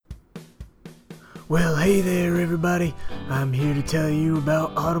Well, hey there, everybody. I'm here to tell you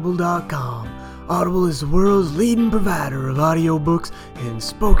about Audible.com. Audible is the world's leading provider of audiobooks and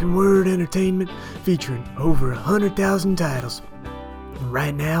spoken word entertainment, featuring over 100,000 titles. And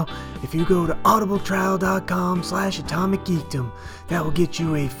right now, if you go to audibletrial.com/atomicgeekdom, that will get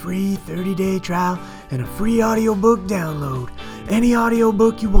you a free 30-day trial and a free audiobook download. Any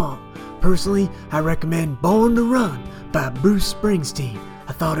audiobook you want. Personally, I recommend Born to Run by Bruce Springsteen.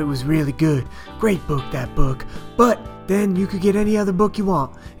 I thought it was really good. Great book, that book. But then you could get any other book you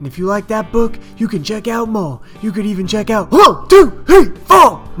want. And if you like that book, you can check out more. You could even check out 1, 2, 3,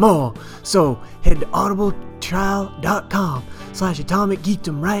 4 more. So head to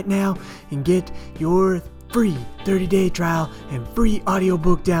audibletrial.com/atomicgeekdom right now and get your free 30-day trial and free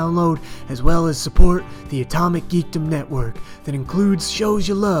audiobook download, as well as support the Atomic Geekdom Network that includes shows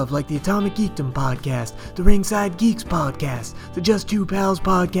you love like the Atomic Geekdom Podcast, the Ringside Geeks Podcast, the Just Two Pals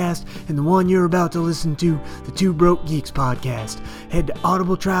Podcast, and the one you're about to listen to, the Two Broke Geeks Podcast. Head to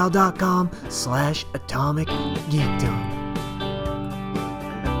audibletrial.com/atomicgeekdom.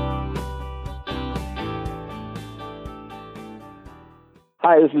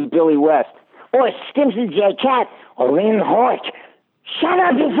 Hi, this is Billy West. Or Stimpson J. Cat, or Lynn Hort. Shut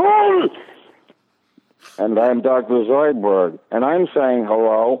up, you fool! And I'm Dr. Zoidberg, and I'm saying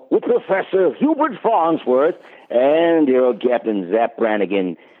hello with Professor Hubert Farnsworth and your old Captain Zap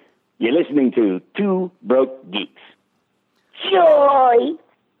Brannigan. You're listening to Two Broke Geeks. Joy!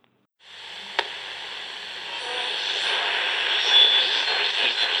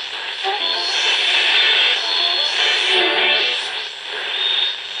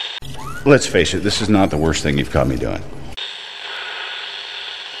 Let's face it, this is not the worst thing you've caught me doing.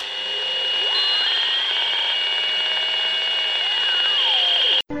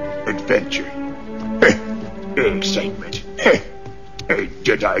 Adventure. Excitement. A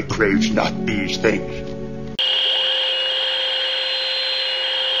Jedi craves not these things.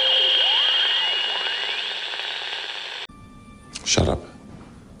 Shut up.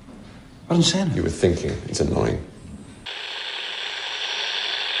 What am I saying? You were thinking. It's annoying.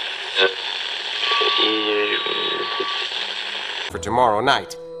 For tomorrow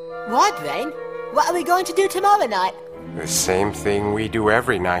night. What, Vane? What are we going to do tomorrow night? The same thing we do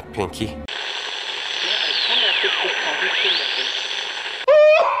every night, Pinky.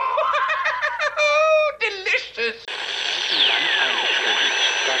 Delicious!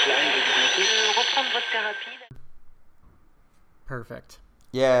 Perfect.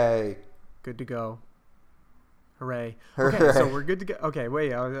 Yay. Good to go. Hooray. Hooray. Okay, so we're good to go. Okay,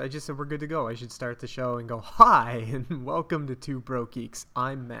 wait, I just said we're good to go. I should start the show and go, hi, and welcome to Two Broke Geeks.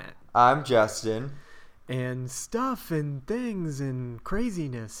 I'm Matt. I'm Justin. And stuff and things and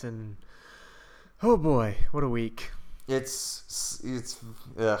craziness and... oh boy, what a week. It's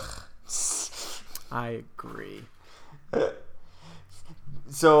ugh. I agree.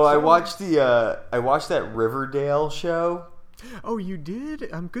 So I watched that Riverdale show. Oh, you did?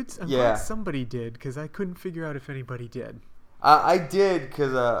 I'm good. I'm Yeah. glad somebody did, because I couldn't figure out if anybody did. I did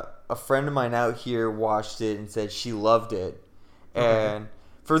because a friend of mine out here watched it and said she loved it. And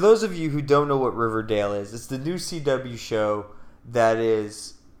for those of you who don't know what Riverdale is, it's the new CW show that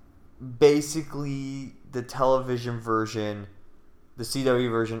is basically the television version, the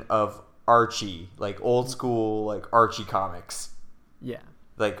CW version of Archie, like old school, like Archie comics. Yeah.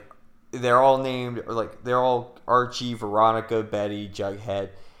 Like they're all named, or like they're all Archie, Veronica, Betty,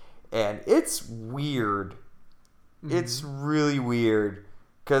 Jughead, and it's weird. Mm-hmm. It's really weird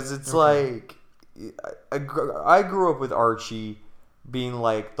because it's like I grew up with Archie being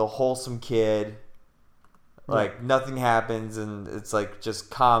like the wholesome kid, like nothing happens and it's like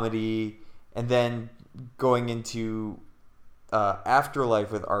just comedy, and then going into Afterlife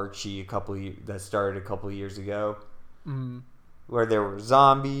with Archie that started a couple of years ago. Mm-hmm. Where there were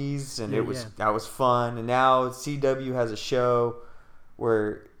zombies and that was fun. And now CW has a show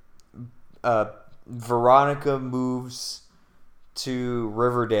where Veronica moves to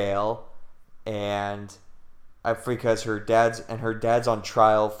Riverdale, and because her dad's on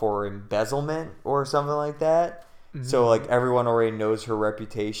trial for embezzlement or something like that. Mm-hmm. So like everyone already knows her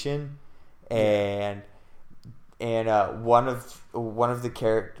reputation, and one of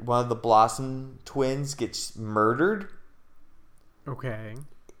the Blossom twins gets murdered. Okay.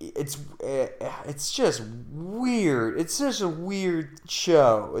 It's just weird. It's just a weird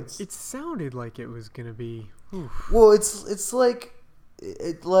show. It sounded like it was gonna be. Oof. Well, it's like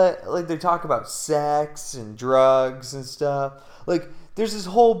they talk about sex and drugs and stuff. Like there's this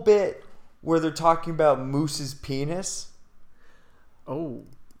whole bit where they're talking about Moose's penis. Oh.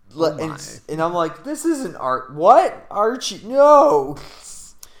 And I'm like, this isn't art. What? Archie? No.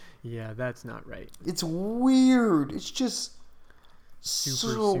 Yeah, that's not right. It's weird. It's just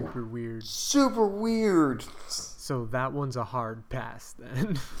Super weird. Super weird. So that one's a hard pass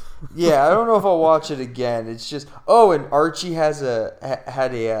then. Yeah, I don't know if I'll watch it again. It's just and Archie had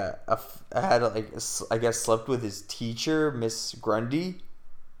I guess slept with his teacher, Miss Grundy.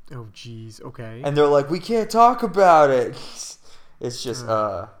 Oh geez, okay. And they're like, we can't talk about it. It's just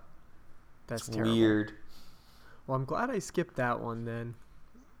that's weird. Well, I'm glad I skipped that one then.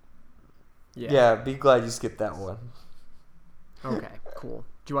 Yeah, be glad you skipped that one. Okay, cool.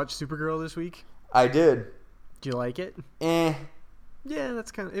 Did you watch Supergirl this week? I did. Did you like it? Yeah,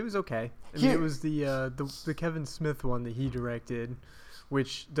 that's it was okay. I mean, it was the Kevin Smith one that he directed,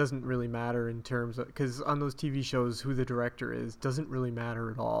 which doesn't really matter in terms of, because on those TV shows, who the director is doesn't really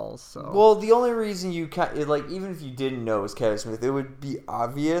matter at all. So well, the only reason you even if you didn't know it was Kevin Smith, it would be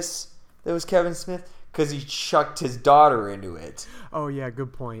obvious that it was Kevin Smith because he chucked his daughter into it. Oh yeah,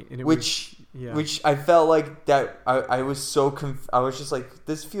 good point. And which I felt like that I was so I was just like,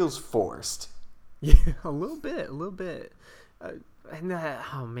 this feels forced. Yeah, a little bit.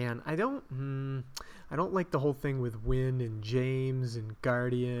 Oh man, I don't like the whole thing with Wynn and James and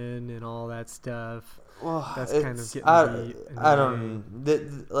Guardian and all that stuff. Well, that's kind of getting me.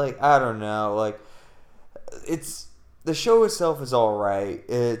 I don't know. Like, it's the show itself is all right.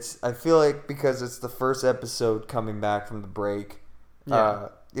 I feel like because it's the first episode coming back from the break,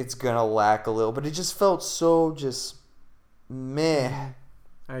 it's gonna lack a little. But it just felt so just meh.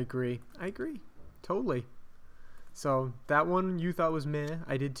 I agree. Totally. So that one you thought was meh.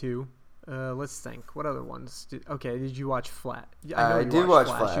 I did too. Let's think. What other ones? Did you watch Flash? I did watch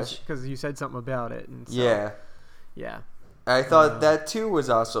Flash because you said something about it. And so, yeah. I thought that too was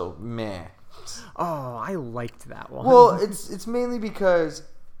also meh. Oh, I liked that one. Well, it's mainly because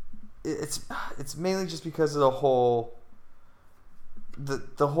it's mainly just because of the whole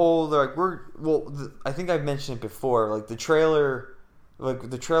I think I've mentioned it before. Like the trailer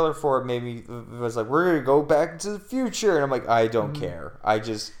for it was like, we're gonna go back to the future, and I'm like, I don't care.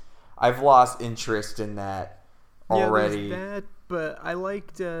 I've lost interest in that already. Yeah, there's that, but I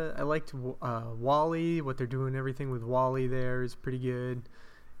liked Wally. What they're doing, everything with Wally there is pretty good,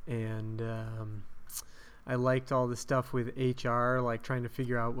 and I liked all the stuff with HR, like trying to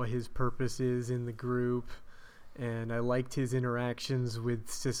figure out what his purpose is in the group. And I liked his interactions with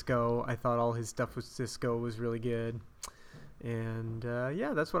Cisco. I thought all his stuff with Cisco was really good. And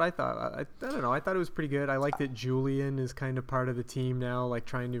that's what I thought. I don't know. I thought it was pretty good. I like that Julian is kind of part of the team now, like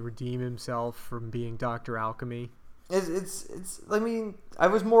trying to redeem himself from being Dr. Alchemy. It's. I mean, I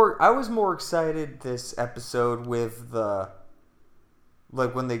was more excited this episode with the.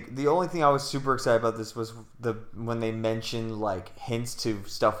 Like the only thing I was super excited about this was when they mentioned like hints to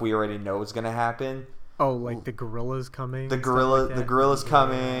stuff we already know is gonna happen. Oh, like the gorillas coming. The gorillas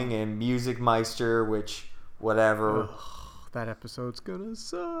coming, and Music Meister, which whatever. Ugh, that episode's gonna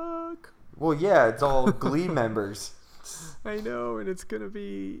suck. Well, yeah, it's all Glee members. I know, and it's gonna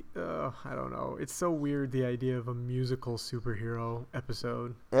be. I don't know. It's so weird, the idea of a musical superhero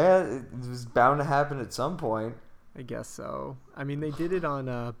episode. Yeah, it was bound to happen at some point. I guess so. I mean, they did it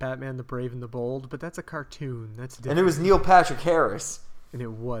on Batman the Brave and the Bold, but that's a cartoon. That's different. And it was Neil Patrick Harris. And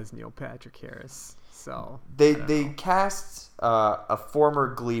it was Neil Patrick Harris. So they cast a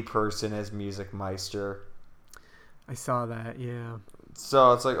former Glee person as Music Meister. I saw that, yeah.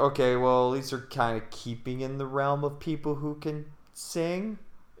 So it's like, okay, well, at least they're kind of keeping in the realm of people who can sing.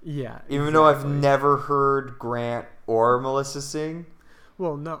 Yeah. Even though I've never heard Grant or Melissa sing.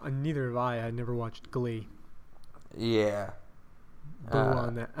 Well, no, neither have I. I never watched Glee. Yeah. Boo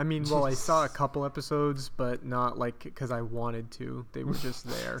on that. I mean, well, I saw a couple episodes, but not like because I wanted to. They were just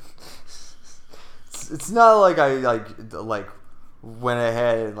there. It's not like I like went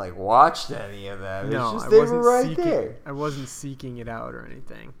ahead and like watched any of that. No, it's just they were right there. I wasn't seeking it out or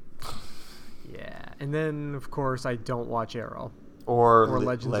anything. Yeah, and then of course I don't watch Arrow or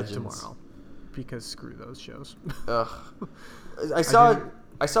Legends of Tomorrow because screw those shows. Ugh. I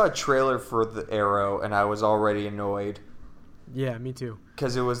saw a trailer for the Arrow and I was already annoyed. Yeah, me too.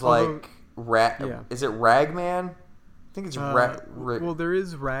 Because it was Is it Ragman? I think it's well, there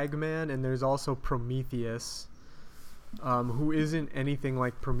is Ragman and there's also Prometheus, who isn't anything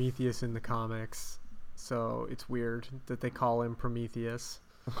like Prometheus in the comics. So it's weird that they call him Prometheus.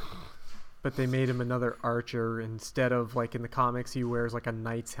 But they made him another archer instead of like in the comics he wears like a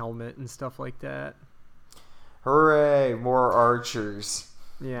knight's helmet and stuff like that. Hooray, more archers.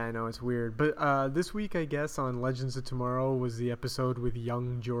 Yeah, I know, it's weird. But this week, I guess, on Legends of Tomorrow was the episode with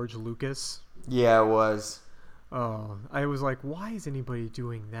young George Lucas. Yeah, it was. Oh, I was like, why is anybody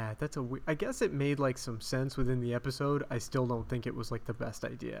doing that? That's I guess it made like some sense within the episode. I still don't think it was like the best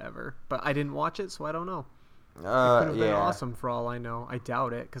idea ever. But I didn't watch it, so I don't know. It could have been awesome for all I know. I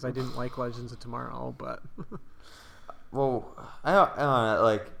doubt it because I didn't like Legends of Tomorrow. But well, I don't know.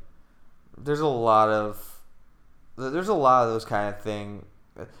 Like, there's a lot of those kind of thing.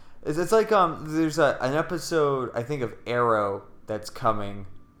 It's like there's an episode I think of Arrow that's coming,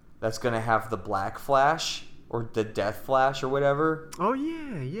 that's gonna have the Black Flash or the Death Flash or whatever. Oh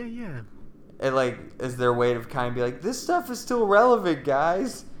yeah. And like, is their way to kind of be like, this stuff is still relevant,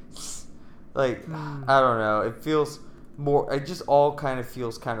 guys. Like, I don't know. It feels more. It just all kind of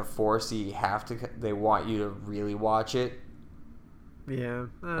feels kind of forcey. You have to. They want you to really watch it. Yeah,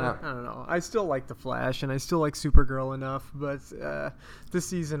 I don't know. I still like The Flash, and I still like Supergirl enough, but this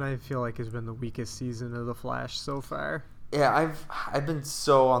season I feel like has been the weakest season of The Flash so far. Yeah, I've been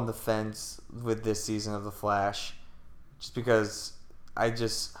so on the fence with this season of The Flash, just because I'm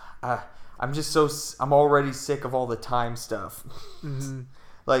already sick of all the time stuff. Mm-hmm.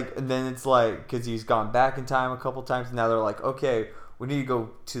 Like, and then it's like, because he's gone back in time a couple times, and now they're like, okay, we need to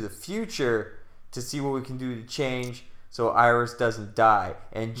go to the future to see what we can do to change so Iris doesn't die,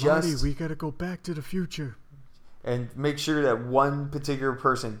 and Marty, we gotta go back to the future and make sure that one particular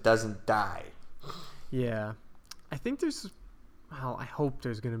person doesn't die. Yeah, I think I hope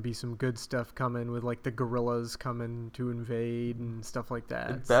there's gonna be some good stuff coming with like the gorillas coming to invade and stuff like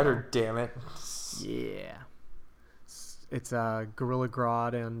that. It better, damn it. Yeah, it's Gorilla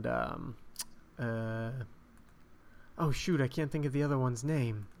Grodd and oh shoot, I can't think of the other one's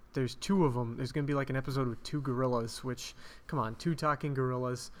name. There's two of them. There's going to be like an episode with two gorillas, which, come on, two talking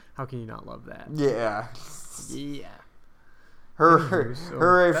gorillas. How can you not love that? Yeah. Yeah. Hooray for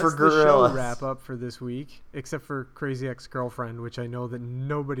gorillas. That's the show wrap up for this week, except for Crazy Ex-Girlfriend, which I know that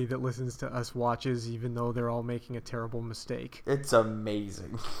nobody that listens to us watches, even though they're all making a terrible mistake. It's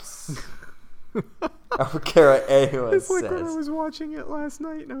amazing. I don't care what anyone It's like says. when I was watching it last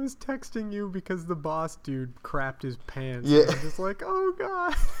night and I was texting you because the boss dude crapped his pants. Yeah. I was just like, oh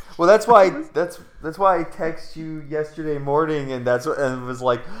god. Well, that's why I texted you yesterday morning, and and was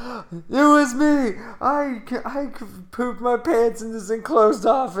like, it was me. I pooped my pants in this enclosed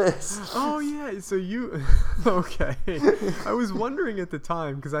office. Oh yeah, so you okay? I was wondering at the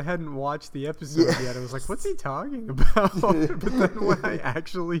time because I hadn't watched the episode yet. I was like, what's he talking about? But then when I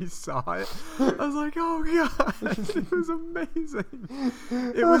actually saw it, I was like, oh god, it was amazing.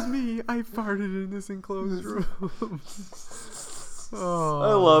 It was me. I farted in this enclosed room. Oh,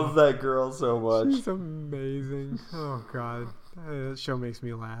 I love that girl so much. She's amazing. Oh god, that show makes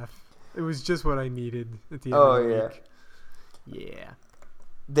me laugh. It was just what I needed at the end of the week. Yeah.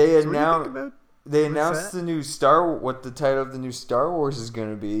 They announced the new what the title of the new Star Wars is going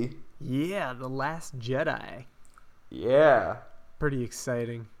to be. Yeah, The Last Jedi. Yeah. Pretty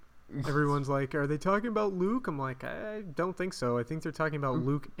exciting. Everyone's like, are they talking about Luke? I'm like, I don't think so. I think they're talking about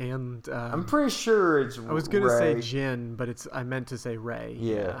Luke and... I'm pretty sure it's I was going to say Jin, but I meant to say Rey.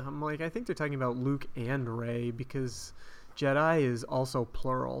 Yeah. I'm like, I think they're talking about Luke and Rey because Jedi is also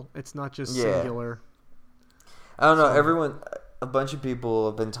plural. It's not just singular. I don't know. A bunch of people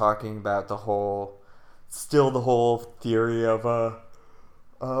have been talking about the whole theory of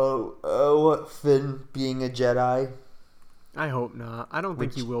what Finn being a Jedi. I hope not. I don't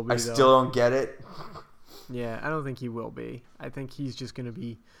think he will be, I still don't get it. Yeah, I don't think he will be. I think he's just going to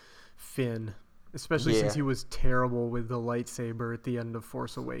be Finn, especially since he was terrible with the lightsaber at the end of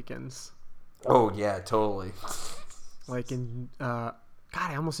Force Awakens. Oh, yeah, totally. Like in... God,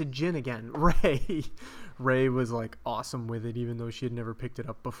 I almost said Jin again. Rey. Rey was like awesome with it, even though she had never picked it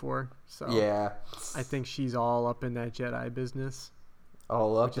up before. So yeah, I think she's all up in that Jedi business.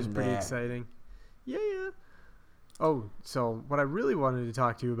 All up, which is pretty exciting. Yeah. Oh, so what I really wanted to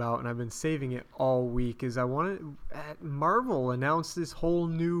talk to you about, and I've been saving it all week, is Marvel announced this whole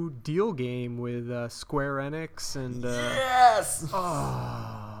new deal game with Square Enix and. Yes.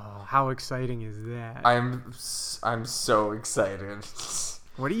 Oh, how exciting is that? I'm so excited.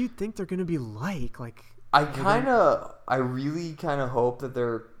 What do you think they're gonna be like? I really kind of hope that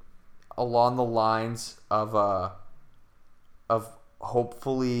they're along the lines of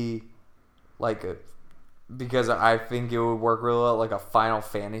hopefully because I think it would work really well, like a Final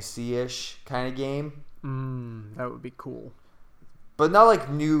Fantasy-ish kind of game. That would be cool. But not like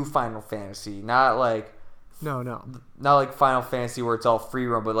new Final Fantasy, not like not like Final Fantasy where it's all free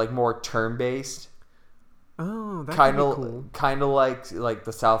roam, but like more turn-based. Oh, that could be cool. Kind of like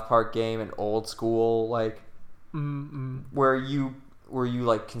the South Park game and old school, like where you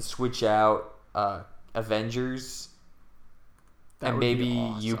like can switch out Avengers and maybe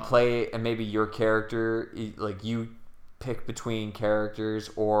you play, and maybe your character, like you pick between characters,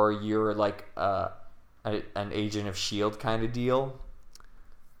 or you're like an Agent of S.H.I.E.L.D. kind of deal.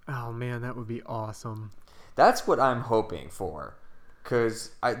 Oh man, that would be awesome. That's what I'm hoping for,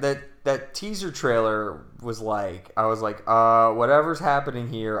 because that teaser trailer was like, I was like, whatever's happening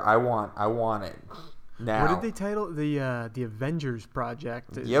here, I want it now. What did they title the Avengers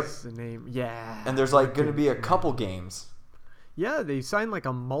Project? Is the name? Yeah. And there's like going to be a couple games. Yeah, they signed like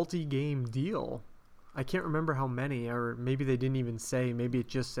a multi-game deal. I can't remember how many, or maybe they didn't even say. Maybe it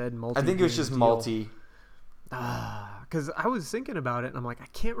just said multi. I think it was just multi. Because I was thinking about it, and I'm like, I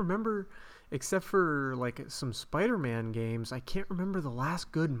can't remember, except for like some Spider-Man games. I can't remember the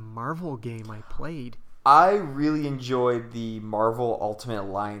last good Marvel game I played. I really enjoyed the Marvel Ultimate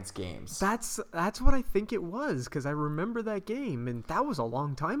Alliance games. That's what I think it was, because I remember that game, and that was a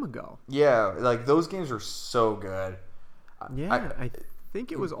long time ago. Yeah, like those games were so good. Yeah, I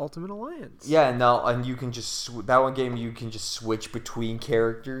think it was Ultimate Alliance. Yeah, and you can just that one game you can just switch between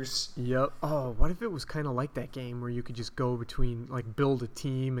characters. Yep. Oh, what if it was kind of like that game where you could just go between, like, build a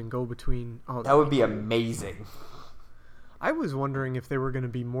team and go between? Oh, that would be amazing. I was wondering if they were going to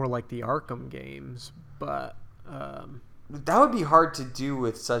be more like the Arkham games, but that would be hard to do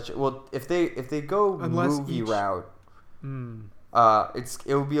with such. Well, if they go movie route,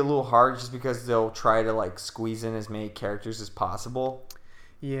 it would be a little hard just because they'll try to like squeeze in as many characters as possible.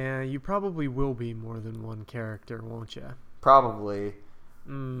 Yeah, you probably will be more than one character, won't you? Probably.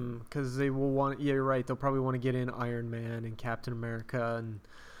 Because they will want. Yeah, you're right. They'll probably want to get in Iron Man and Captain America and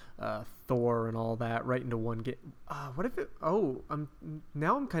Thor and all that right into one game. What if it? Oh, I'm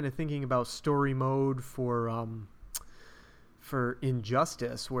kind of thinking about story mode for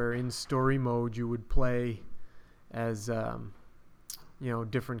Injustice, where in story mode you would play as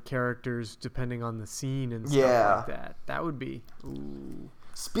different characters depending on the scene and stuff like that. That would be. Ooh.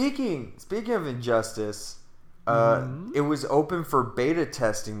 Speaking of Injustice, it was open for beta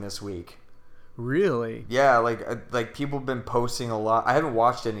testing this week. Really? Yeah, like people have been posting a lot. I haven't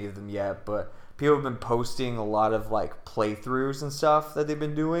watched any of them yet, but people have been posting a lot of like playthroughs and stuff that they've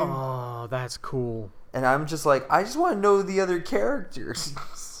been doing. Oh, that's cool. And I'm just like, I just want to know the other characters.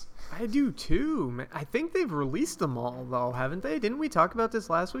 I do too. I think they've released them all though, haven't they? Didn't we talk about this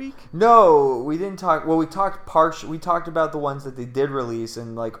last week? No, we didn't talk. Well, we talked about the ones that they did release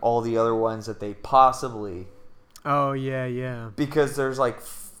and like all the other ones that they possibly. Oh yeah. Because there's like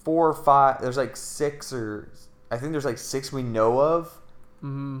 4 or 5. There's like 6 or I think there's like 6 we know of.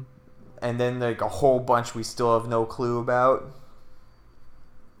 Mm-hmm. And then like a whole bunch we still have no clue about.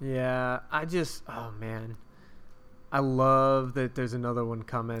 Yeah, oh man. I love that there's another one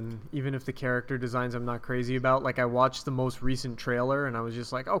coming, even if the character designs I'm not crazy about. Like, I watched the most recent trailer, and I was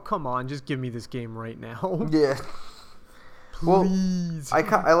just like, oh, come on, just give me this game right now. Yeah. Please.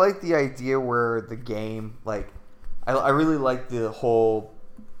 Well, I like the idea where the game, like, I really like the whole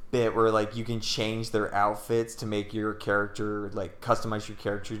bit where, like, you can change their outfits to make your character, like, customize your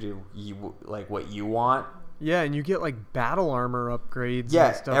character to, like, what you want. Yeah, and you get, like, battle armor upgrades. Yeah,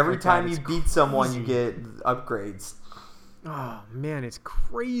 and stuff every like time that. you beat someone, you get upgrades. Oh, man, it's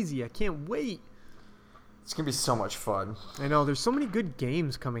crazy. I can't wait. It's going to be so much fun. I know. There's so many good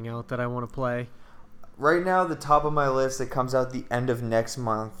games coming out that I want to play. Right now, the top of my list that comes out the end of next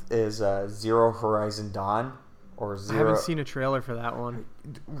month is Zero Horizon Dawn. Or Zero. I haven't seen a trailer for that one.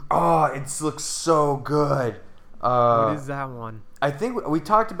 Oh, it looks so good. What is that one? I think we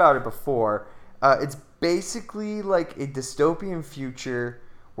talked about it before. It's basically like a dystopian future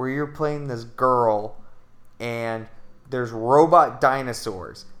where you're playing this girl and there's robot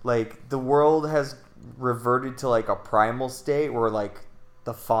dinosaurs. Like, the world has reverted to like a primal state where like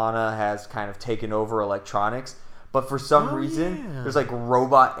the fauna has kind of taken over electronics, but for some reason there's like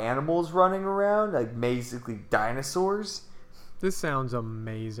robot animals running around, like basically dinosaurs. This sounds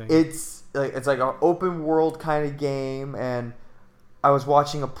amazing. It's like an open world kind of game, and I was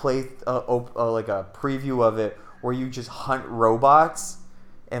watching like a preview of it where you just hunt robots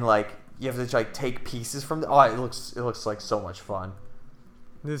and like you have to like take pieces from them. Oh, it looks like so much fun.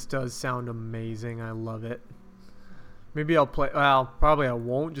 This does sound amazing. I love it. Maybe I'll play. Well, probably I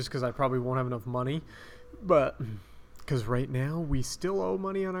won't, just because I probably won't have enough money. But because right now we still owe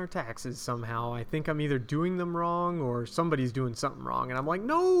money on our taxes somehow. I think I'm either doing them wrong or somebody's doing something wrong, and I'm like,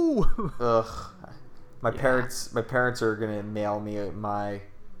 no. Ugh. My parents are gonna mail me my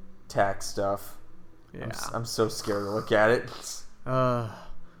tax stuff. Yeah. I'm so scared to look at it.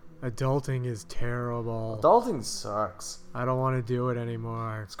 Adulting is terrible. Adulting sucks. I don't want to do it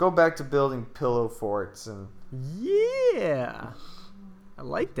anymore. Let's go back to building pillow forts and. Yeah. I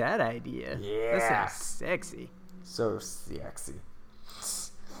like that idea. Yeah. That sounds sexy. So sexy.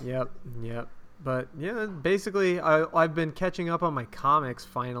 Yep. But yeah, basically, I've been catching up on my comics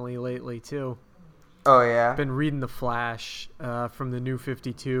finally lately too. Oh yeah. Been reading The Flash from the New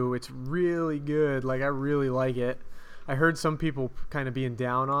 52. It's really good. Like I really like it. I heard some people kind of being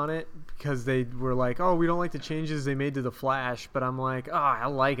down on it because they were like, "Oh, we don't like the changes they made to The Flash." But I'm like, "Oh, I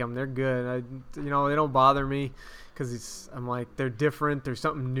like them. They're good. They don't bother me because I'm like they're different. There's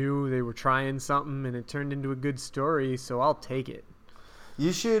something new. They were trying something, and it turned into a good story. So I'll take it."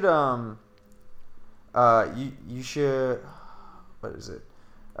 You should you should, what is it?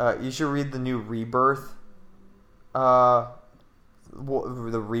 You should read the new Rebirth. The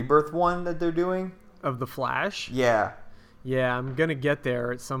Rebirth one that they're doing Of The Flash? Yeah. Yeah, I'm going to get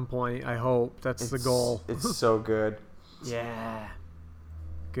there at some point, I hope. That's the goal. It's so good. Yeah.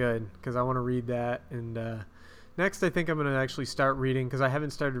 Good, because I want to read that. And next, I think I'm going to actually start reading, because I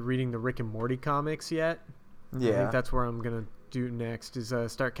haven't started reading the Rick and Morty comics yet. Yeah. I think that's where I'm going to do next, is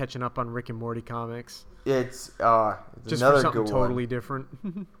start catching up on Rick and Morty comics. It's just another for something good totally one. different.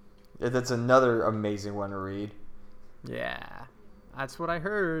 That's another amazing one to read. Yeah. That's what I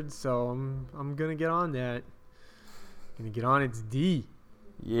heard, so I'm going to get on that. Going to get on its D.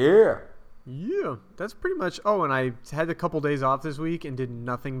 Yeah. Yeah, that's pretty much. Oh, and I had a couple days off this week and did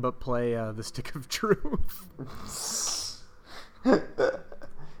nothing but play The Stick of Truth.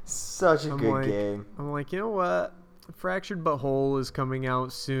 Such a good game. I'm like, you know what? Fractured But Whole is coming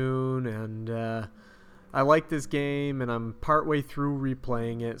out soon, and I like this game, and I'm partway through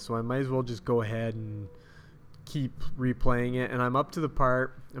replaying it, so I might as well just go ahead and keep replaying it. And I'm up to the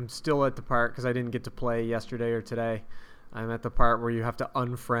part. I'm still at the part because I didn't get to play yesterday or today. I'm at the part where you have to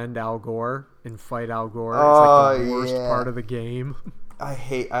unfriend Al Gore and fight Al Gore. It's like the worst part of the game. I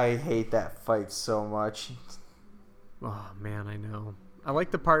hate that fight so much. Oh man, I know. I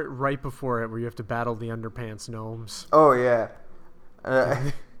like the part right before it where you have to battle the underpants gnomes. Oh yeah.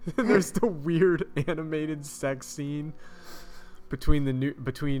 There's the weird animated sex scene between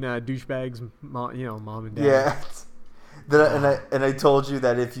douchebags, mom and dad. Yeah. And I told you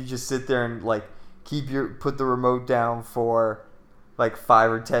that if you just sit there and like put the remote down for like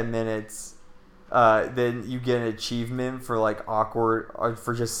 5 or 10 minutes, then you get an achievement for like awkward, or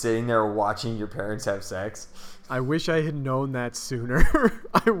for just sitting there watching your parents have sex. I wish I had known that sooner.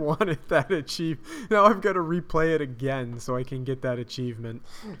 I wanted that achievement. Now I've got to replay it again so I can get that achievement.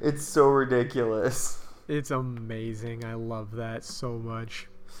 It's so ridiculous. It's amazing. I love that so much.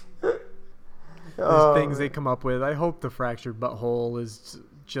 These things they come up with. I hope the Fractured But Whole is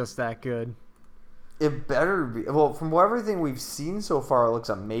just that good. It better be. Well, from everything we've seen so far, it looks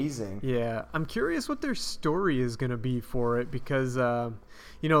amazing. Yeah. I'm curious what their story is going to be for it because,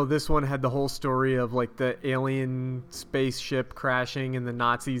 this one had the whole story of like the alien spaceship crashing and the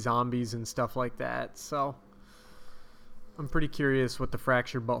Nazi zombies and stuff like that. So I'm pretty curious what the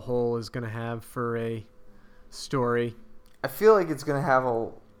Fractured But Whole is going to have for a story. I feel like it's going to have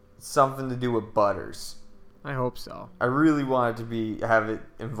something to do with Butters. I hope so. I really want it to have it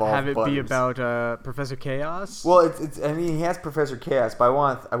involve. Have it Butters. be about Professor Chaos. Well, it's. I mean, he has Professor Chaos, but I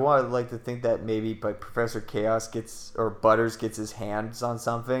want to like to think that maybe, but Professor Chaos Butters gets his hands on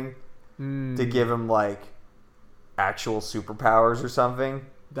something to give him like actual superpowers or something.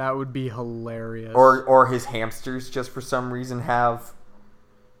 That would be hilarious. Or his hamsters just for some reason have,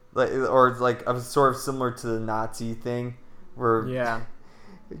 or like a sort of similar to the Nazi thing, where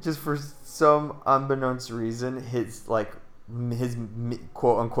just for some unbeknownst reason, his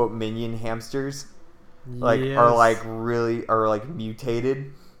quote unquote minion hamsters are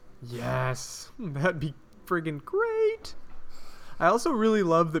mutated. Yes, that'd be friggin' great. I also really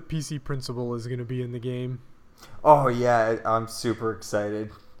love that PC Principal is going to be in the game. Oh yeah, I'm super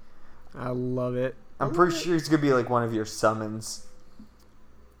excited. I love it. I'm pretty sure he's going to be like one of your summons.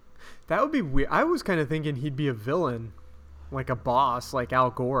 That would be weird. I was kind of thinking he'd be a villain. Like a boss, like Al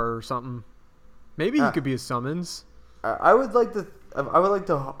Gore or something. Maybe he could be a summons. I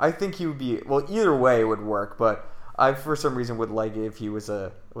think he would be. Well, either way it would work. But I, for some reason, would like it if he was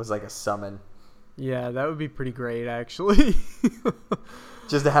like a summon. Yeah, that would be pretty great, actually.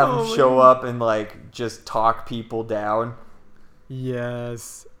 Just to have him show up and like just talk people down.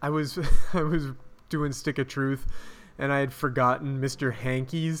 Yes, I was doing Stick of Truth. And I had forgotten Mr.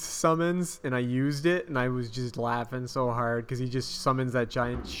 Hankey's summons, and I used it, and I was just laughing so hard because he just summons that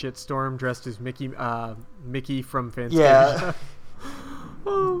giant shitstorm dressed as Mickey from Fantasia. Yeah.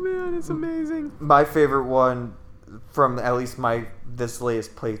 Oh man, it's amazing. My favorite one from at least this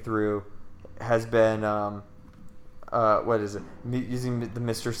latest playthrough has been what is it? Using the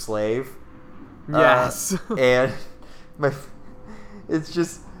Mr. Slave. Yes. And it's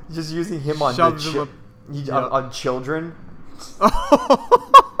just using him on on children.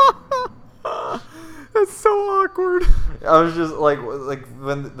 so awkward. I was just like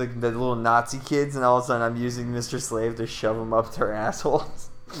when the little Nazi kids, and all of a sudden I'm using Mr. Slave to shove them up their assholes.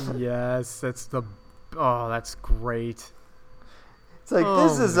 Yes, that's great. It's like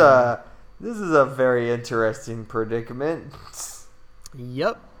this is a very interesting predicament.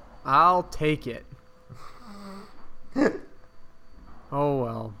 Yep, I'll take it. Oh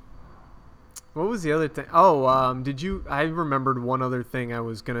well. What was the other thing? Oh, I remembered one other thing I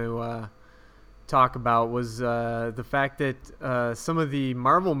was gonna talk about was the fact that some of the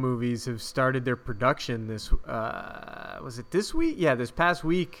Marvel movies have started their production was it this week? Yeah, this past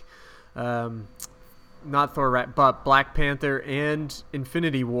week. Not Thor, but Black Panther and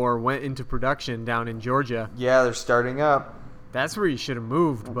Infinity War went into production down in Georgia. Yeah, they're starting up. That's where you should have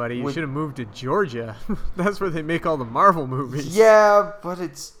moved, buddy. You should have moved to Georgia. That's where they make all the Marvel movies. Yeah, but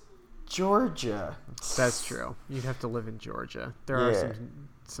it's Georgia. That's true. You'd have to live in Georgia. There are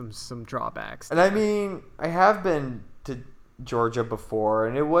some drawbacks. And I mean, I have been to Georgia before,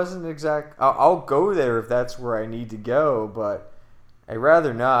 and it wasn't exact. I'll go there if that's where I need to go, but I'd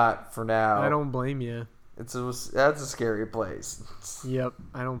rather not for now. I don't blame you. That's a scary place. Yep,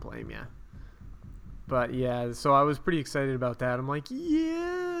 I don't blame you. But yeah, so I was pretty excited about that. I'm like,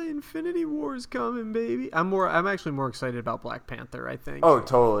 yeah, Infinity War's coming, baby. I'm actually more excited about Black Panther, I think. Oh,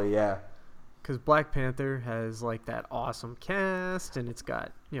 totally, yeah. Because Black Panther has like that awesome cast, and it's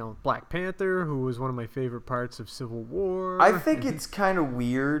got, Black Panther, who was one of my favorite parts of Civil War. I think it's kind of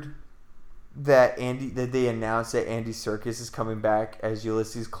weird that they announced that Andy Serkis is coming back as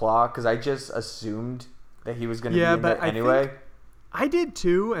Ulysses Claw, because I just assumed that he was going to be in there anyway. I did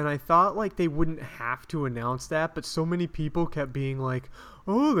too, and I thought like they wouldn't have to announce that, but so many people kept being like,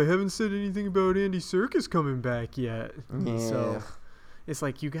 "Oh, they haven't said anything about Andy Serkis coming back yet." Yeah. So it's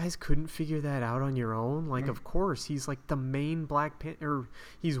like you guys couldn't figure that out on your own. Like, of course, he's like the main Black Panther.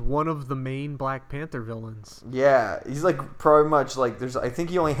 He's one of the main Black Panther villains. Yeah, he's like pretty much like I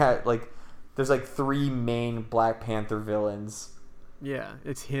think he only had there's like 3 main Black Panther villains. Yeah,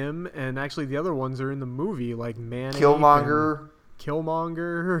 it's him, and actually the other ones are in the movie, like Killmonger,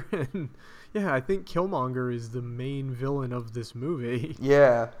 and yeah, I think Killmonger is the main villain of this movie.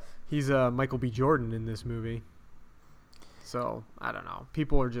 Yeah, he's Michael B. Jordan in this movie. So I don't know.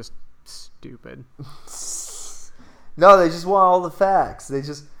 People are just stupid. No, they just want all the facts. They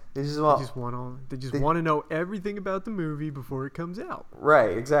just want to know everything about the movie before it comes out.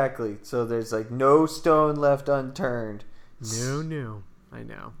 Right, exactly. So there's like no stone left unturned. No, I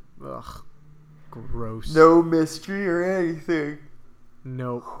know. Ugh, gross. No mystery or anything.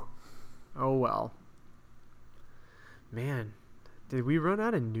 Nope. Oh well. Man, did we run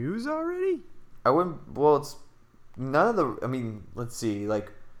out of news already? I wouldn't. Well, it's none of the. I mean, let's see.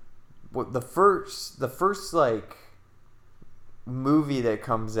 Like, what the first like movie that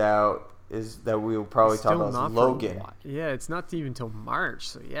comes out is that we'll probably talk about is Logan. Yeah, it's not even till March.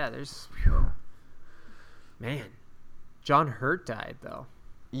 So yeah, there's. Man, John Hurt died though.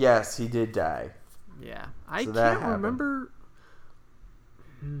 Yes, he did die. Yeah, I can't remember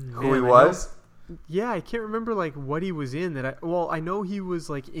who he was. Yeah, I can't remember like what he was in. I know he was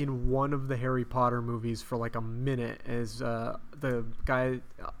like in one of the Harry Potter movies for like a minute as the guy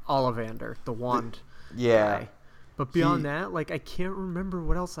Ollivander, the wand. guy. But beyond that, like I can't remember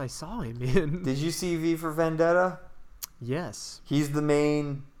what else I saw him in. Did you see V for Vendetta? Yes. He's the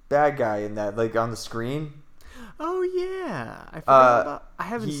main bad guy in that, like on the screen. Oh yeah, I forgot about. I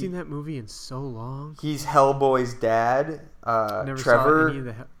haven't seen that movie in so long. He's Hellboy's dad.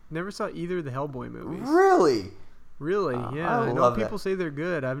 Trevor. Never saw either of the Hellboy movies. Really? Yeah. I know people say they're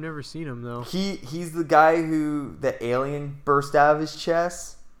good. I've never seen them though. He's the guy who the alien burst out of his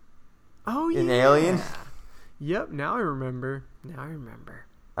chest. Oh yeah. An alien. Yep. Now I remember.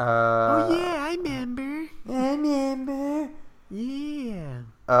 Oh yeah, I remember. Yeah.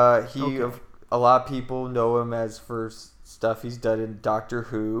 A lot of people know him as for stuff he's done in Doctor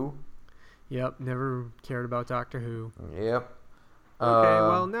Who. Yep. Never cared about Doctor Who. Yep. Okay,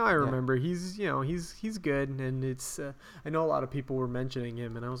 well now I remember he's good, and it's I know a lot of people were mentioning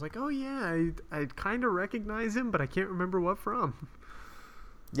him, and I was like, oh yeah, I kind of recognize him, but I can't remember what from.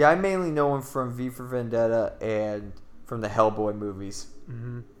 Yeah, I mainly know him from V for Vendetta and from the Hellboy movies,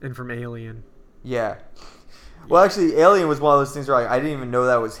 and from Alien. Yeah. Well, actually, Alien was one of those things where I didn't even know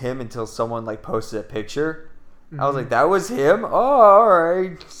that was him until someone like posted a picture. I was like, that was him? Oh, all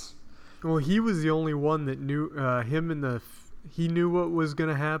right. Well, he was the only one that knew him and he knew what was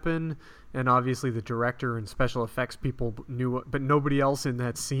going to happen, and obviously the director and special effects people knew but nobody else in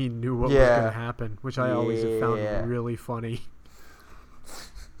that scene knew what was going to happen, which I always have found really funny.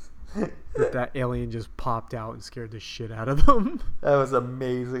 that alien just popped out and scared the shit out of them. That was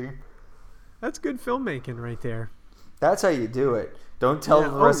amazing. That's good filmmaking right there. That's how you do it. Don't tell the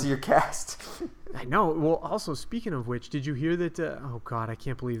rest of your cast. I know. Well, also, speaking of which, did you hear that... oh, God, I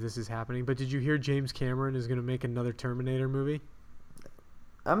can't believe this is happening. But did you hear James Cameron is going to make another Terminator movie?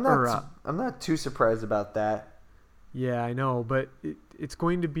 I'm not too surprised about that. Yeah, I know. But it's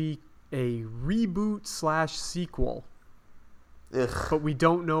going to be a reboot/sequel. Ugh. But we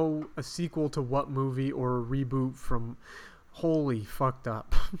don't know a sequel to what movie or a reboot from... Holy fucked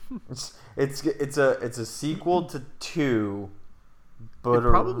up. It's a sequel to 2, but It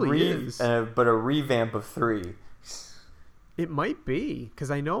probably is. But a revamp of 3. It might be,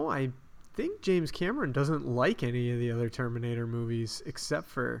 because I think James Cameron doesn't like any of the other Terminator movies except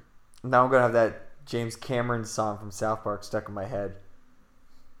for... Now I'm going to have that James Cameron song from South Park stuck in my head.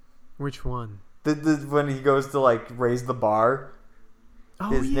 Which one? When he goes to, like, raise the bar.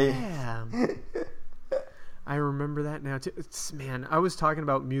 Oh, yeah. I remember that now, too. Man, I was talking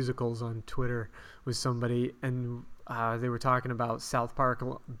about musicals on Twitter with somebody, and they were talking about South Park,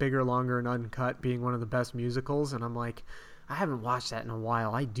 Bigger, Longer, and Uncut being one of the best musicals, and I'm like... I haven't watched that in a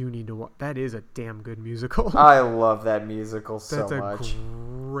while. I do need to watch. That is a damn good musical. I love that musical so much. That's a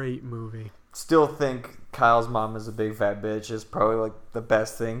great movie. Still think Kyle's Mom is a Big Fat Bitch is probably like the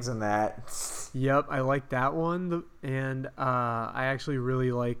best things in that. Yep, I like that one. And I actually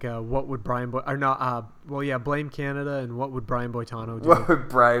really like What Would Brian Blame Canada and What Would Brian Boitano Do? What would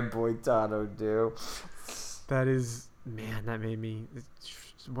Brian Boitano do? That is, man, that made me...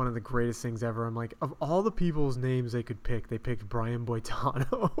 one of the greatest things ever. I'm like, of all the people's names they could pick, they picked Brian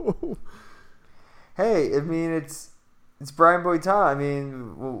Boitano. Hey, I mean, it's Brian Boitano. I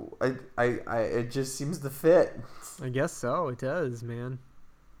mean, it just seems to fit. I guess so. It does, man.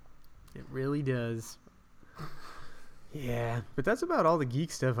 It really does. Yeah, but that's about all the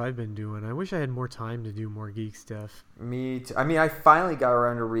geek stuff I've been doing. I wish I had more time to do more geek stuff. Me too. I mean, I finally got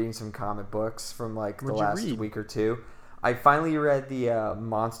around to reading some comic books from like the last week or two. I finally read the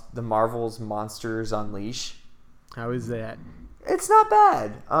Marvel's Monsters Unleash. How is that? It's not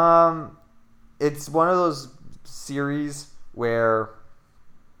bad. It's one of those series where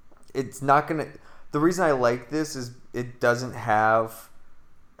it's not gonna. The reason I like this is it doesn't have,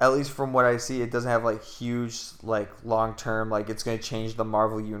 at least from what I see, it doesn't have like huge, like long term, like it's gonna change the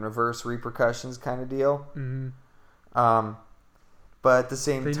Marvel universe repercussions kind of deal. Mm-hmm. But at the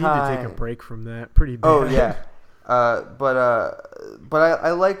same time, they need to take a break from that. Pretty bad. Oh yeah. But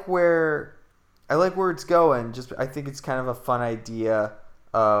I like where it's going. Just I think it's kind of a fun idea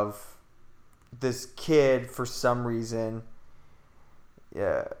of this kid for some reason.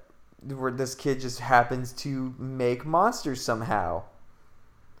 Yeah, where this kid just happens to make monsters somehow.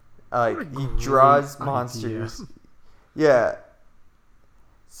 Like he draws monsters. Yeah.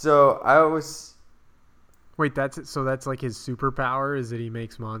 So I always. Wait, that's like his superpower is that he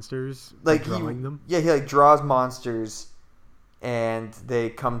makes monsters, like drawing them? Yeah, he like draws monsters, and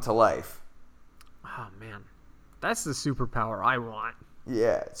they come to life. Oh man, that's the superpower I want.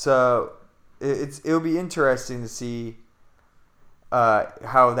 Yeah, so it'll be interesting to see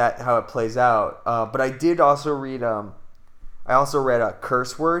how it plays out. But I did also read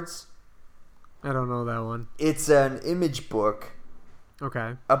Curse Words. I don't know that one. It's an image book.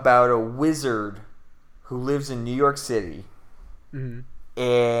 Okay. About a wizard who lives in New York City. Mm-hmm.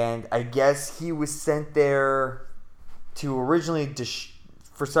 And I guess he was sent there to originally,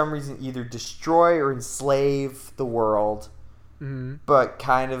 for some reason, either destroy or enslave the world. Mm-hmm. But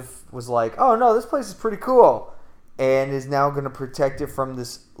kind of was like, oh no, this place is pretty cool. And is now going to protect it from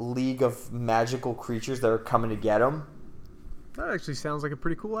this league of magical creatures that are coming to get him. That actually sounds like a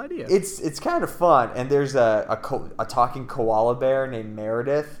pretty cool idea. It's kind of fun. And there's a talking koala bear named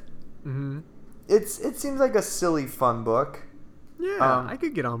Meredith. Mm-hmm. It seems like a silly, fun book. Yeah, I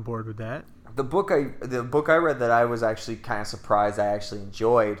could get on board with that. The book I read that I was actually kind of surprised I actually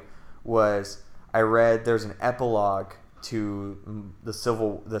enjoyed was I read there's an epilogue to the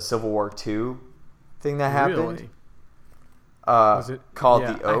Civil War II thing that happened. Really? Was it called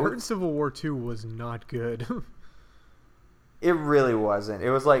The Oath? I heard Civil War II was not good. It really wasn't.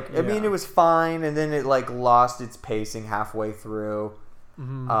 It was like I mean it was fine, and then it like lost its pacing halfway through.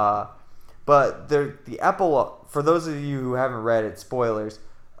 Mm-hmm. But the epilogue, for those of you who haven't read it, spoilers,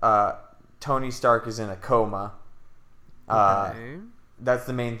 Tony Stark is in a coma. Okay. That's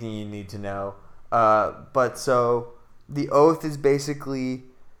the main thing you need to know. But so the Oath is basically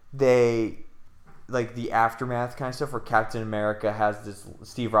the aftermath kind of stuff where Captain America has this,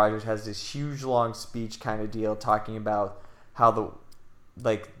 Steve Rogers has this huge long speech kind of deal talking about how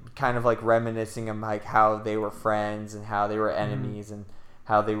kind of like reminiscing on like how they were friends and how they were enemies and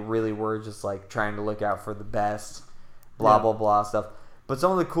how they really were just like trying to look out for the best, blah blah blah stuff. But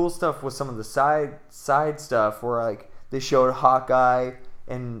some of the cool stuff was some of the side stuff where like they showed Hawkeye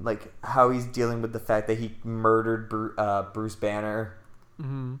and like how he's dealing with the fact that he murdered Bruce Banner,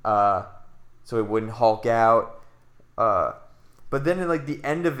 so he wouldn't Hulk out. But then at like the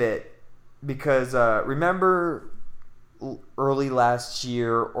end of it, because remember early last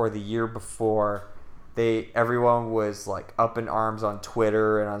year or the year before, everyone was like up in arms on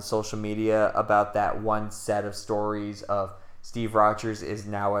Twitter and on social media about that one set of stories of Steve Rogers is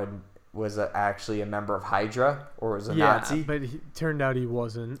now actually a member of Hydra or was a Nazi. Yeah, but turned out he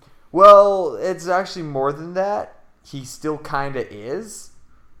wasn't. Well, it's actually more than that. He still kind of is.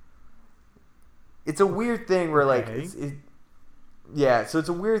 It's a weird thing where like so it's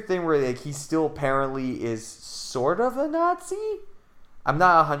a weird thing where like he still apparently is sort of a Nazi. I'm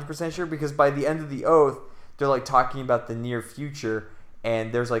not 100% sure because by the end of the oath, they're like talking about the near future,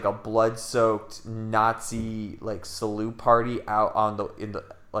 and there's like a blood-soaked Nazi like salute party out at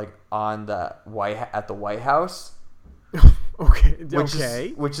the White House.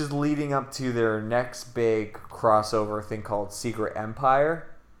 Which is leading up to their next big crossover thing called Secret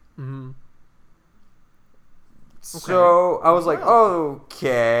Empire. Mm-hmm. So I was like,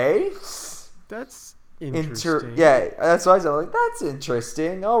 okay, that's interesting. That's why I was like, that's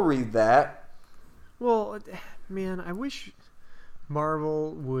interesting. I'll read that. Well, man, I wish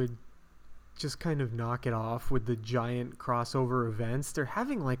Marvel would just kind of knock it off with the giant crossover events. They're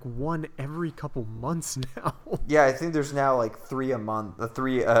having like one every couple months now. Yeah, I think there's now like 3 a month,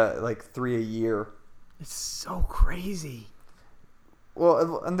 3 a year. It's so crazy.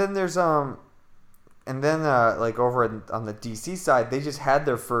 Well, and then there's like over on the DC side, they just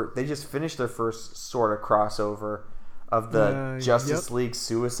finished their first sort of crossover of the Justice League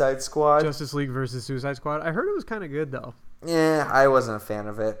Suicide Squad. Justice League versus Suicide Squad. I heard it was kind of good though. Yeah, I wasn't a fan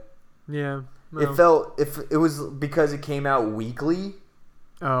of it. Yeah. No. It was because it came out weekly.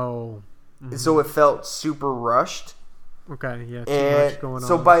 Oh. Mm-hmm. So it felt super rushed. Okay, yeah, too much going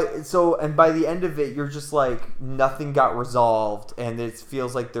on. By the end of it, you're just like nothing got resolved, and it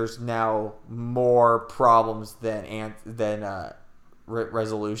feels like there's now more problems than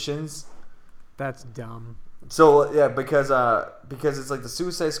resolutions. That's dumb. So yeah, because it's like the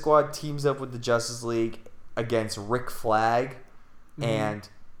Suicide Squad teams up with the Justice League against Rick Flag, and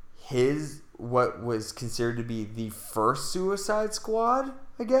what was considered to be the first Suicide Squad,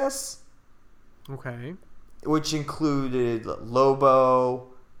 I guess. Okay. Which included Lobo.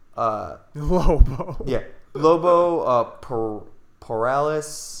 Lobo. Yeah. Lobo,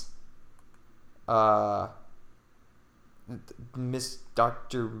 Paralis, Miss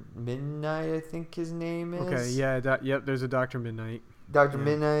Dr. Midnight, I think his name is. Okay, yeah, yep, there's a Dr. Midnight. Dr.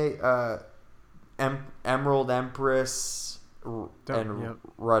 Midnight, Emerald Empress, and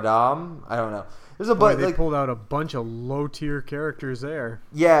Radam. I don't know. They pulled out a bunch of low-tier characters there.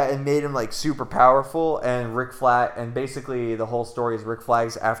 Yeah, and made him like super powerful. And Rick Flag, and basically the whole story is Rick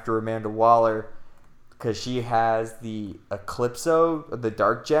Flag's after Amanda Waller because she has the Eclipso, the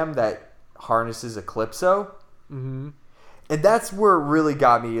dark gem that harnesses Eclipso. Mm-hmm. And that's where it really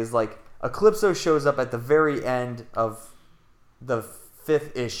got me is like Eclipso shows up at the very end of the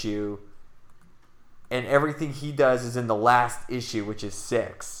 5th issue, and everything he does is in the last issue, which is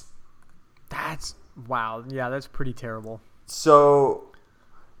 6. That's wow. Yeah, that's pretty terrible. So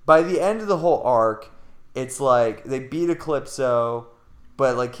by the end of the whole arc, it's like they beat Eclipso,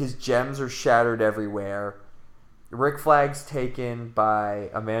 but like his gems are shattered everywhere. Rick Flag's taken by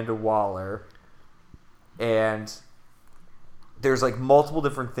Amanda Waller, and there's like multiple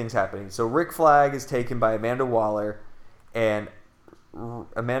different things happening. So Rick Flag is taken by Amanda Waller, and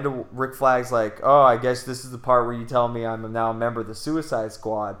Rick Flag's like, oh, I guess this is the part where you tell me I'm now a member of the Suicide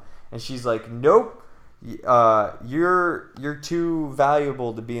Squad. And she's like, nope, you're too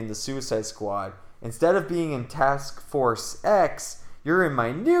valuable to be in the Suicide Squad. Instead of being in Task Force X, you're in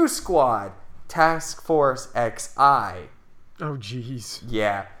my new squad, Task Force XI. Oh, jeez.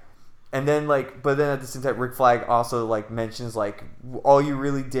 Yeah. And then but then at the same time, Rick Flag also like mentions like all you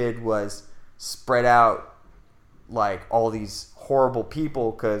really did was spread out like all these horrible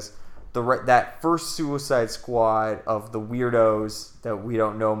people because that first Suicide Squad of the weirdos that we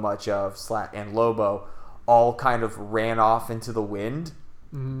don't know much of, and Lobo, all kind of ran off into the wind.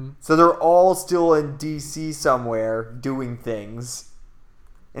 Mm-hmm. So they're all still in DC somewhere doing things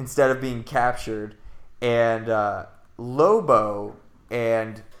instead of being captured. And Lobo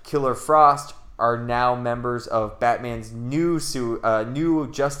and Killer Frost are now members of Batman's new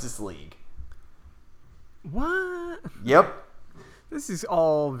Justice League. What? Yep. This is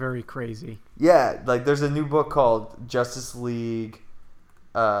all very crazy. Yeah, like there's a new book called Justice League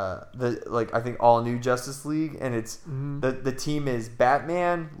I think all new Justice League, and it's the team is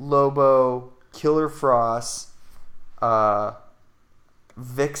Batman, Lobo, Killer Frost,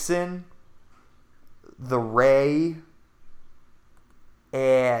 Vixen, the Ray,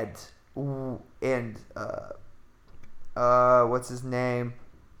 and what's his name?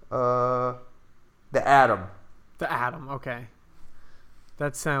 The Atom. The Atom. Okay.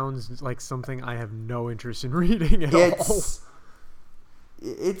 That sounds like something I have no interest in reading at all.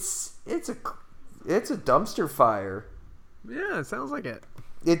 It's a dumpster fire. Yeah, it sounds like it.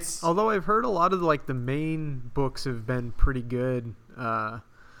 It's although I've heard a lot of like the main books have been pretty good.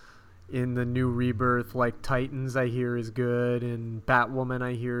 In the new Rebirth, like Titans, I hear is good, and Batwoman,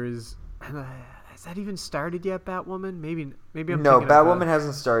 I hear is. Has that even started yet? Batwoman? Maybe I'm no. Thinking Batwoman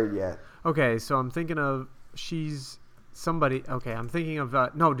hasn't started yet. Okay, so I'm thinking of she's somebody. Okay, I'm thinking of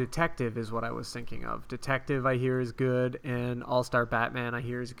no, Detective is what I was thinking of. Detective, I hear is good, and All Star Batman, I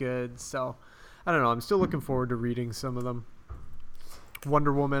hear is good. So I don't know. I'm still looking forward to reading some of them.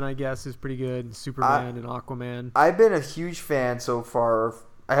 Wonder Woman, I guess, is pretty good. Superman and Aquaman. I've been a huge fan so far.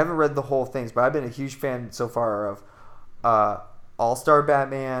 I haven't read the whole things, but I've been a huge fan so far of All Star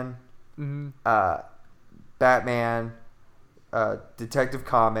Batman, Batman, Detective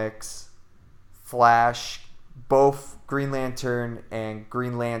Comics, Flash, both Green Lantern and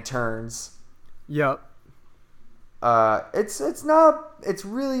Green Lanterns. Yep. It's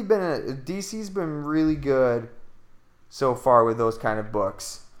really been DC's been really good so far with those kind of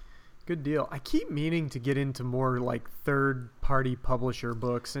books. Good deal. I keep meaning to get into more like third-party publisher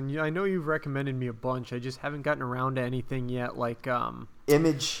books, and I know you've recommended me a bunch. I just haven't gotten around to anything yet. Like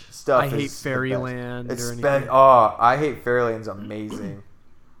Image stuff. I hate Fairyland or anything. I hate Fairyland's amazing.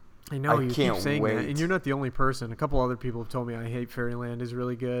 I know you keep saying wait. that, and you're not the only person. A couple other people have told me I hate Fairyland is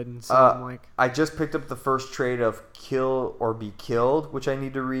really good, and so I'm like, I just picked up the first trade of Kill or Be Killed, which I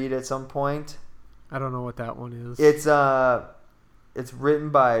need to read at some point. I don't know what that one is. It's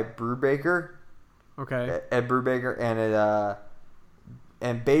written by Brubaker. Okay. Ed Brubaker,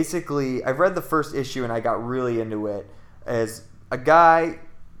 and basically I've read the first issue and I got really into it. As a guy,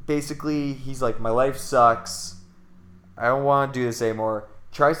 basically he's like, my life sucks. I don't want to do this anymore.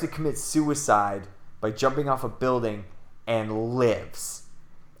 Tries to commit suicide by jumping off a building and lives.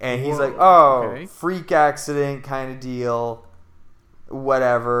 And he's like, okay. Freak accident kind of deal.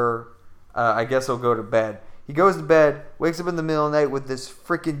 Whatever. I guess I'll go to bed. He goes to bed, wakes up in the middle of the night with this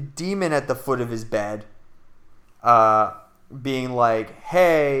freaking demon at the foot of his bed, being like,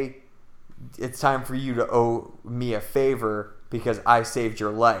 hey, it's time for you to owe me a favor because I saved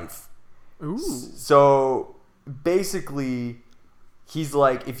your life. Ooh. So basically, he's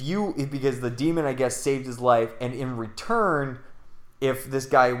like, because the demon, I guess, saved his life, and in return, if this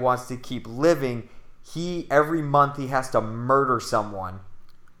guy wants to keep living, every month he has to murder someone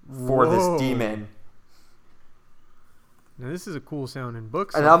for this demon. Now, this is a cool sounding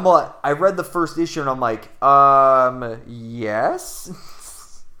book. And I'm like, I read the first issue and I'm like,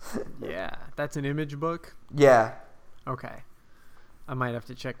 yes. Yeah, that's an Image book. Yeah. Okay, I might have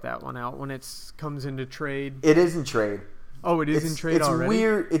to check that one out when it comes into trade. It is in trade. Oh, it is in trade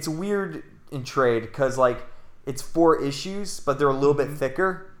already. It's weird in trade because like it's 4 issues, but they're a little bit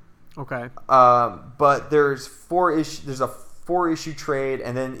thicker. Okay. But there's 4 issues. There's a 4-issue trade,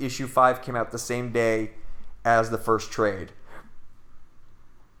 and then issue 5 came out the same day as the first trade.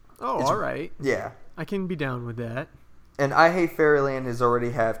 Oh, all right. Yeah. I can be down with that. And I Hate Fairyland has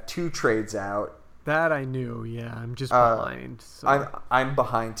already have 2 trades out. That I knew, yeah. I'm just behind. So. I'm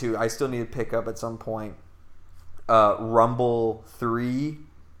behind too. I still need to pick up at some point Rumble 3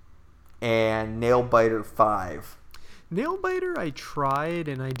 and Nailbiter 5. Nailbiter I tried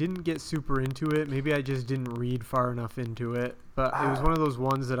and I didn't get super into it. Maybe I just didn't read far enough into it. But it was one of those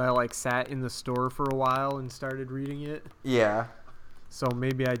ones that I like sat in the store for a while and started reading it. Yeah. So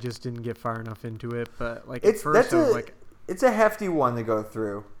maybe I just didn't get far enough into it. But like it's, at first I was like, it's a hefty one to go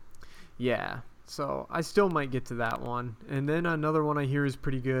through. Yeah. So I still might get to that one. And then another one I hear is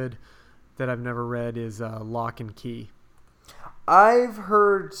pretty good that I've never read is Lock and Key. I've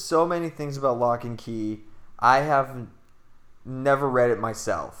heard so many things about Lock and Key. I have never read it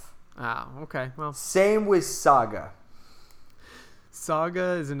myself. Ah, okay. Well, same with Saga.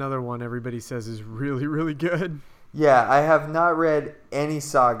 Saga is another one everybody says is really, really good. Yeah, I have not read any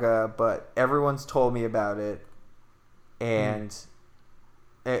Saga, but everyone's told me about it, and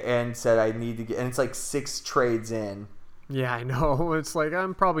said I need to get. And it's like 6 trades in. Yeah, I know. It's like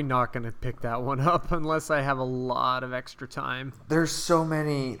I'm probably not going to pick that one up unless I have a lot of extra time. There's so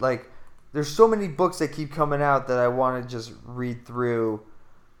many books that keep coming out that I want to just read through,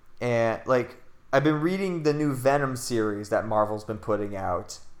 and like I've been reading the new Venom series that Marvel's been putting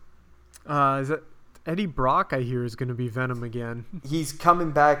out. Is that Eddie Brock? I hear is going to be Venom again. He's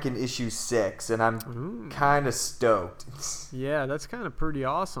coming back in issue 6, and I'm kind of stoked. Yeah, that's kind of pretty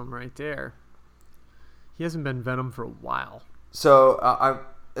awesome right there. He hasn't been Venom for a while. So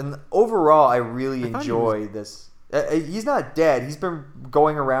and overall, I really enjoy this. He's not dead. He's been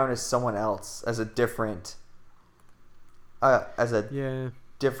going around as someone else, as a different.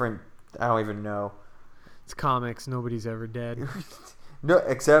 Different. I don't even know. It's comics. Nobody's ever dead. No,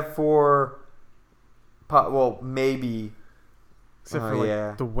 except for. Well, maybe. Except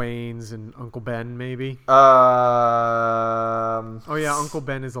for the Waynes and Uncle Ben, maybe. Oh yeah, Uncle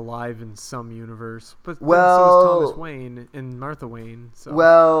Ben is alive in some universe, but so is Thomas Wayne and Martha Wayne. So.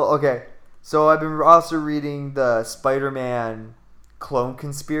 Well, okay. So I've been also reading the Spider-Man clone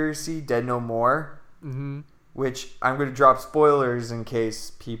conspiracy, Dead No More, which I'm going to drop spoilers in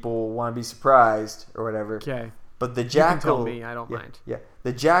case people want to be surprised or whatever. Okay. But the Jackal, you can tell me, I don't mind. Yeah,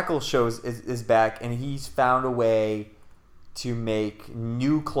 the Jackal is back, and he's found a way to make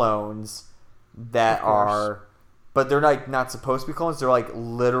new clones that are, but they're like not supposed to be clones. They're like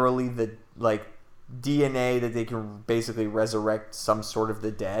literally the DNA that they can basically resurrect some sort of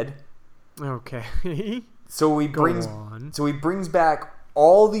the dead. Okay. So he brings back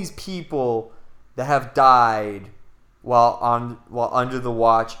all these people that have died while under the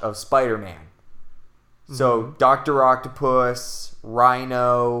watch of Spider-Man. So Dr. Octopus,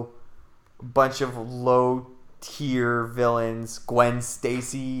 Rhino, a bunch of low tier villains, Gwen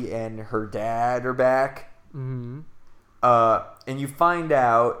Stacy and her dad are back. And you find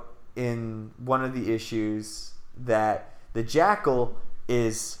out in one of the issues that the Jackal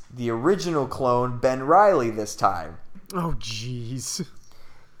is the original clone Ben Reilly this time. Oh, jeez.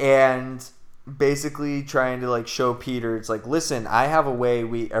 And basically trying to show Peter, it's like, listen, I have a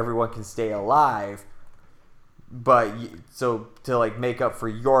way everyone can stay alive, but so to make up for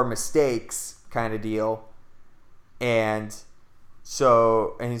your mistakes, kind of deal. And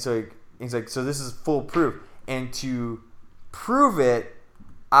so he's like, so this is foolproof, and to prove it,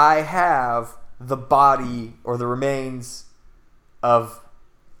 I have the body or the remains of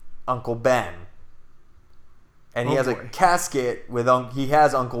Uncle Ben, and he has a casket with he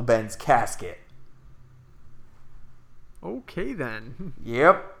has Uncle Ben's casket. Okay then.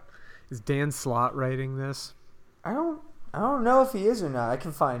 Yep. Is Dan Slott writing this? I don't know if he is or not. I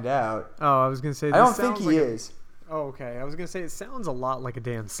can find out. Oh, I was gonna say. I don't think he is. Oh, okay. I was gonna say it sounds a lot like a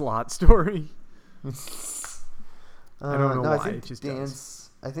Dan Slott story. I don't know why. It just does.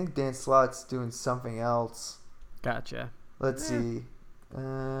 I think Dan Slott's doing something else. Gotcha. Let's see.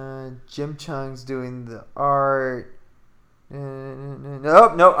 Jim Chung's doing the art.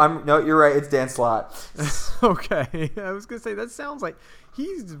 No, you're right. It's Dan Slott. Okay, I was gonna say that sounds like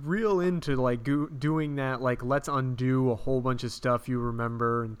he's real into doing that. Let's undo a whole bunch of stuff you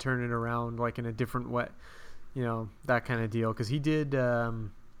remember and turn it around in a different way. That kind of deal. Because he did,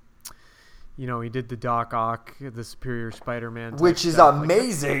 he did the Doc Ock, the Superior Spider-Man, which is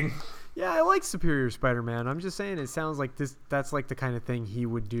amazing. Yeah, I like Superior Spider-Man. I'm just saying it sounds like that's the kind of thing he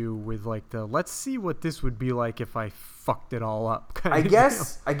would do with let's see what this would be like if I fucked it all up kind of deal.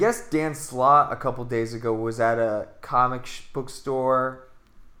 I guess Dan Slott a couple days ago was at a comic book store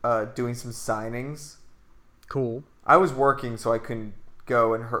doing some signings. Cool. I was working, so I couldn't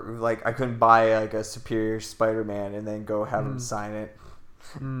go and I couldn't buy a Superior Spider-Man and then go have him sign it.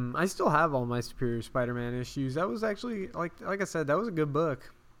 I still have all my Superior Spider-Man issues. That was actually like I said, that was a good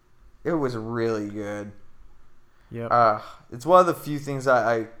book. It was really good. Yep. It's one of the few things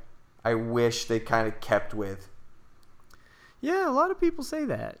I wish they kind of kept with. Yeah, a lot of people say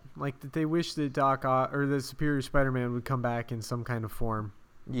that. That they wish that Doc Ock or the Superior Spider-Man would come back in some kind of form.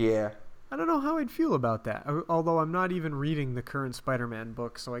 Yeah. I don't know how I'd feel about that. Although I'm not even reading the current Spider-Man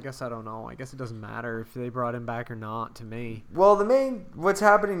book, so I guess I don't know. I guess it doesn't matter if they brought him back or not to me. Well, what's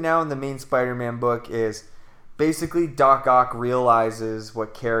happening now in the main Spider-Man book is basically Doc Ock realizes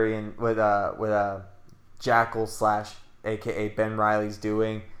what Jackal / aka Ben Reilly's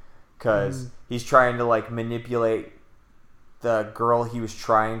doing, because he's trying to manipulate the girl he was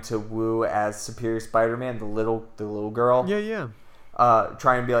trying to woo as Superior Spider-Man, the little girl. Yeah.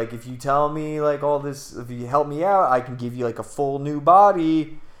 Trying to be if you tell me all this, if you help me out, I can give you a full new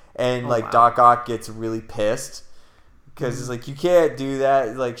body. And wow. Doc Ock gets really pissed because it's you can't do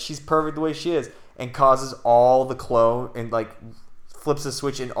that. She's perfect the way she is, and causes all the clone and flips a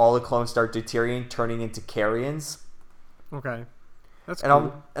switch and all the clones start deteriorating, turning into carrions. Okay, that's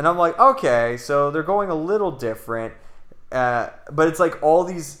cool. I'm like, okay, so they're going a little different, but it's all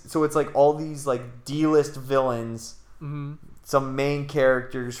these D-list villains. some main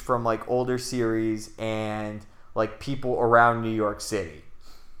characters from like older series and like people around New York City.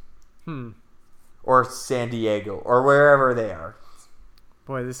 Or San Diego or wherever they are.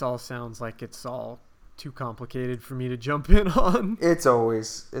 Boy, this all sounds like it's all too complicated for me to jump in on. It's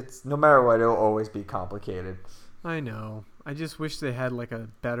no matter what, it'll always be complicated. I know. I just wish they had like a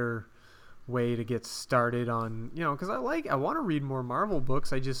better way to get started on, because I want to read more Marvel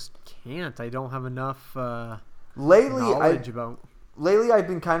books. I just can't. I don't have enough knowledge about. Lately, I've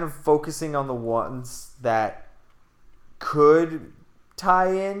been kind of focusing on the ones that could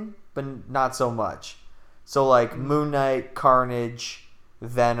tie in, but not so much. So like Moon Knight, Carnage,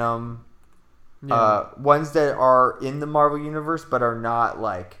 Venom, ones that are in the Marvel universe but are not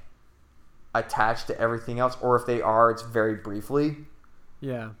like attached to everything else, or if they are, it's very briefly.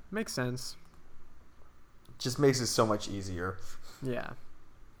 Yeah, makes sense. Just makes it so much easier. Yeah.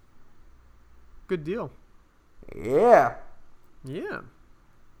 Good deal. Yeah. Yeah.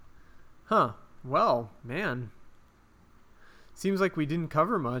 Huh. Well, man. Seems like we didn't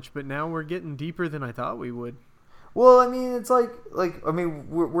cover much, but now we're getting deeper than I thought we would. Well, I mean, it's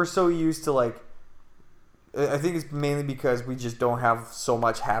we're so used to like. I think it's mainly because we just don't have so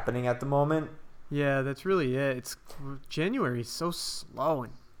much happening at the moment. Yeah, that's really it. January's so slow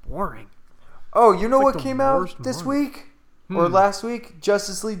and boring. Oh, you know what came out this week or last week?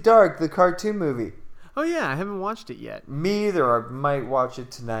 Justice League Dark, the cartoon movie. Oh yeah, I haven't watched it yet. Me either. I might watch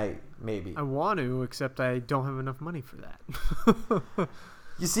it tonight, maybe. I want to, except I don't have enough money for that.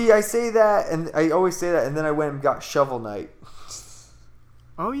 You see, I say that, and I always say that, and then I went and got Shovel Knight.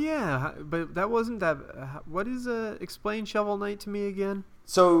 Oh yeah, but that wasn't that. What is explain Shovel Knight to me again?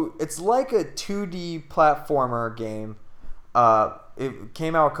 So it's like a 2D platformer game. It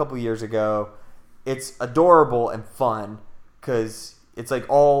came out a couple years ago. It's adorable and fun because it's like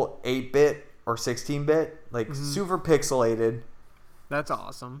all 8-bit or 16-bit, like super pixelated. That's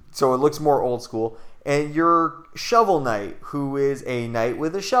awesome. So it looks more old school. And you're Shovel Knight, who is a knight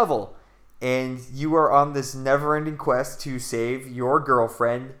with a shovel. And you are on this never-ending quest to save your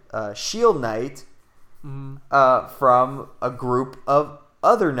girlfriend, Shield Knight, from a group of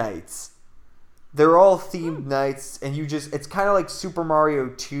other knights. They're all themed knights, and it's kind of like Super Mario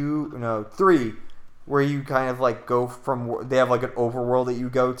 3, where you kind of like go from, they have like an overworld that you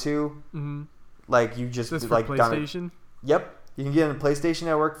go to. Like you just this like for PlayStation? Yep. You can get on the PlayStation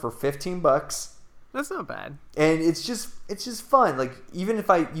Network for $15. That's not bad. And it's just fun. Like even if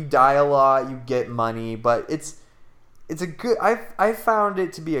you die a lot, you get money, but it's a good. I found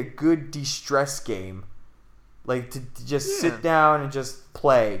it to be a good de-stress game, like to just sit down and just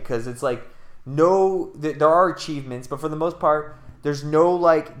play, because it's like there are achievements, but for the most part, there's no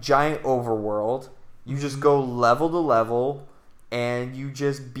like giant overworld. You just go level to level, and you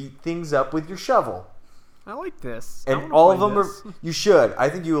just beat things up with your shovel. I like this. And all of them are. You should. I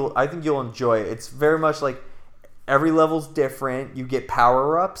think you'll enjoy it. It's very much like every level's different. You get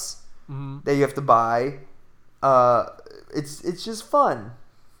power ups that you have to buy. It's just fun.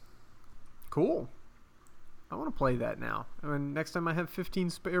 Cool. I want to play that now. I mean, next time I have 15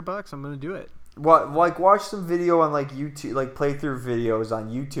 spare bucks, I'm gonna do it. Watch some video on like YouTube, like playthrough videos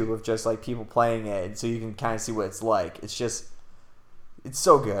on YouTube of just like people playing it, and so you can kind of see what it's like. It's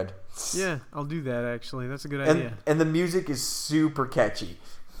so good. Yeah, I'll do that actually. That's a good idea. And the music is super catchy.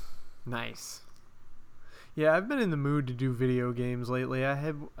 Nice. Yeah, I've been in the mood to do video games lately.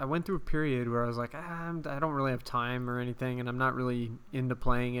 I went through a period where I was like, I don't really have time or anything, and I'm not really into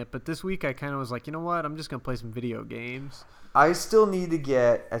playing it. But this week I kind of was like, you know what? I'm just going to play some video games. I still need to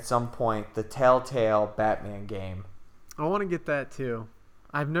get, at some point, the Telltale Batman game. I want to get that too.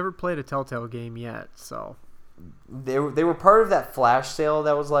 I've never played a Telltale game yet, so... They were part of that flash sale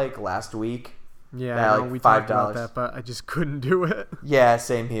that was like last week. Yeah, we talked about that, but I just couldn't do it. Yeah,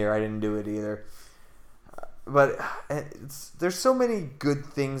 same here. I didn't do it either. But there's so many good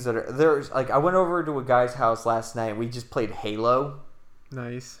things that are there's like I went over to a guy's house last night. We just played Halo.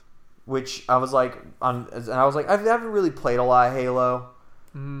 Nice. Which I was like I haven't really played a lot of Halo,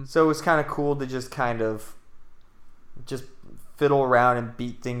 so it was kind of cool to just kind of just fiddle around and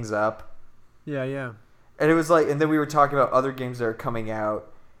beat things up. Yeah. And it was like, and then we were talking about other games that are coming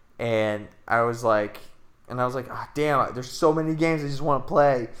out, and I was like, oh, damn, there's so many games I just want to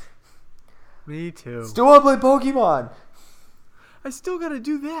play. Me too. Still want to play Pokemon. I still got to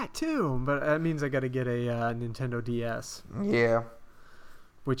do that too, but that means I got to get a Nintendo DS. Yeah.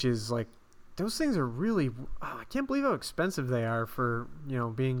 Which is like, those things are really, I can't believe how expensive they are for,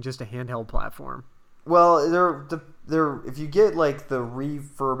 being just a handheld platform. Well, they're if you get like the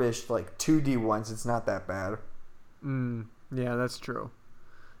refurbished like 2D ones, it's not that bad. Yeah, that's true.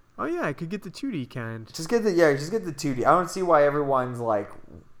 Oh yeah, I could get the 2D kind. Just get the 2D. I don't see why everyone's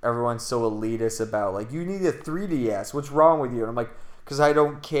so elitist about like you need a 3DS. What's wrong with you? And I'm like, because I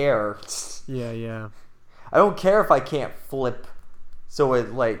don't care. Yeah. I don't care if I can't flip, so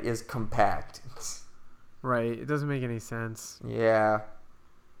it like is compact. Right. It doesn't make any sense. Yeah.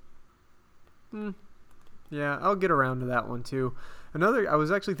 Yeah, I'll get around to that one too. I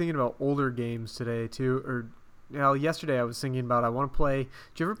was actually thinking about older games today too, yesterday I was thinking about I want to play.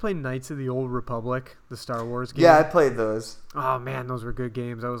 Did you ever play Knights of the Old Republic, the Star Wars game? Yeah, I played those. Oh man, those were good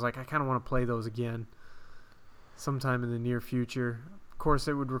games. I was like, I kind of want to play those again sometime in the near future. Of course,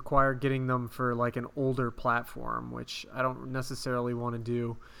 it would require getting them for like an older platform, which I don't necessarily want to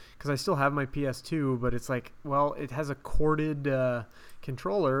do because I still have my PS2, but it's like, well, it has a corded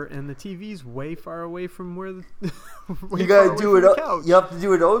controller and the TV's way far away from where the you gotta do it. You have to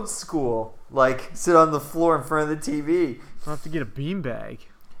do it old school, like sit on the floor in front of the TV. I'll have to get a beanbag.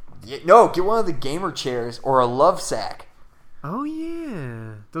 No, get one of the gamer chairs or a love sack. Oh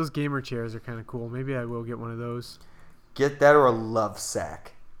yeah, those gamer chairs are kind of cool. Maybe I will get one of those. Get that or a love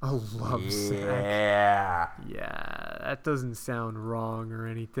sack. A love sack. Yeah. Yeah, that doesn't sound wrong or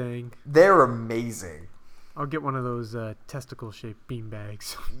anything. They're amazing. I'll get one of those testicle-shaped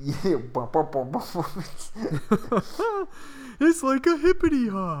beanbags. It's like a hippity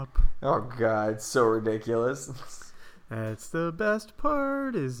hop. Oh God, it's so ridiculous. That's the best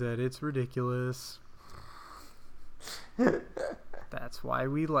part, is that it's ridiculous. That's why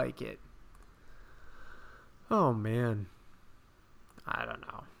we like it. Oh man, I don't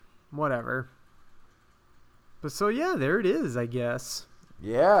know. Whatever. But so yeah, there it is, I guess.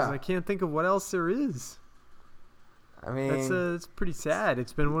 Yeah. 'Cause I can't think of what else there is. I mean, it's pretty sad.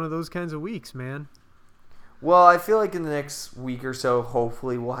 It's been one of those kinds of weeks, man. Well, I feel like in the next week or so,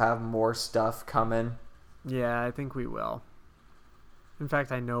 hopefully we'll have more stuff coming. Yeah, I think we will. In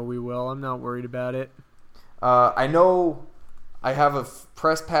fact, I know we will. I'm not worried about it. I know I have a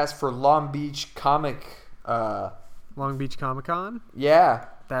press pass for Long Beach Comic. Long Beach Comic Con? Yeah.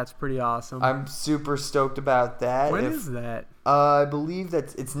 That's pretty awesome. I'm super stoked about that. When is that? I believe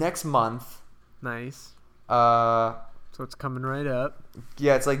that it's next month. Nice. So it's coming right up.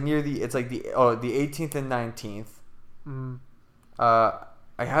 Yeah, it's like the 18th and 19th. Mm.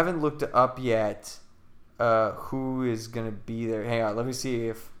 I haven't looked up yet who is going to be there. Hang on, let me see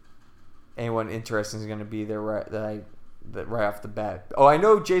if anyone interesting is going to be there right off the bat. Oh, I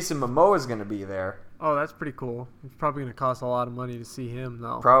know Jason Momoa is going to be there. Oh, that's pretty cool. It's probably going to cost a lot of money to see him,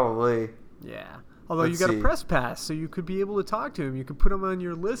 though. Probably. Yeah. Although you got a press pass, so you could be able to talk to him. You could put him on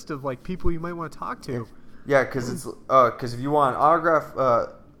your list of like people you might want to talk to. Yeah, because if you want autograph,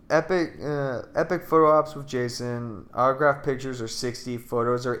 epic photo ops with Jason, autograph pictures are 60,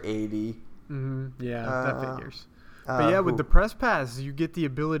 photos are 80. Mm-hmm. Yeah, that figures. But yeah, with the press pass, you get the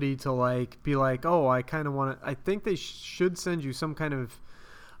ability to like be like, oh, I kind of want to. I think they should send you some kind of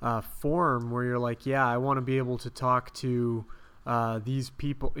form where you're like, yeah, I want to be able to talk to these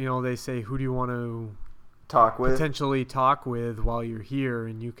people. You know, they say, who do you want to potentially talk with while you're here,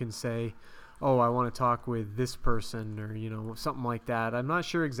 and you can say, oh, I want to talk with this person, or something like that. I'm not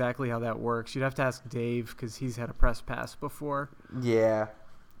sure exactly how that works. You'd have to ask Dave because he's had a press pass before. Yeah.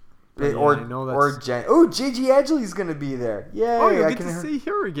 Yeah, or Jen. Oh, Gigi Edgley's gonna be there. Yay! Oh, you get to see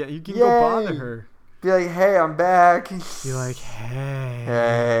her again. You can go bother her. Be like, hey, I'm back. Be like,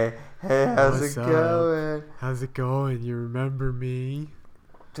 hey, how's it going? How's it going? You remember me?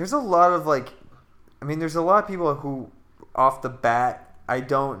 There's a lot of there's a lot of people who, off the bat, I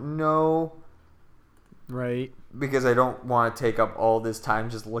don't know. Right. Because I don't want to take up all this time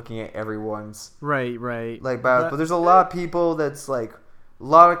just looking at everyone's. Right. But there's a lot of people that's like. A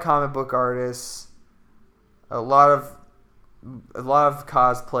lot of comic book artists, a lot of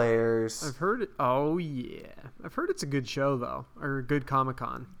cosplayers. I've heard it. Oh yeah, I've heard it's a good show though, or a good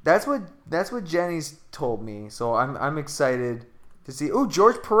Comic-Con. That's what Jenny's told me. So I'm excited to see. Oh,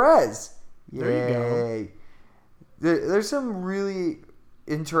 George Perez! Yay! There you go. There's some really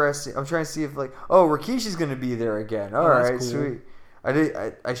interesting. I'm trying to see if Rikishi's gonna be there again. All right, cool. Sweet.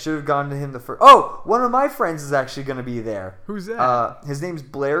 I should have gone to him the first. Oh, one of my friends is actually going to be there. Who's that? His name's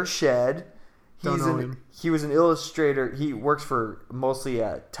Blair Shed. Don't know him. He was an illustrator. He works for mostly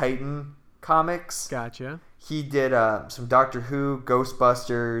Titan Comics. Gotcha. He did some Doctor Who,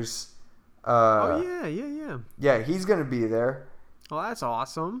 Ghostbusters. Oh yeah. Yeah, he's going to be there. Well, that's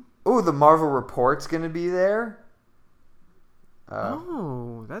awesome. Oh, the Marvel Report's going to be there.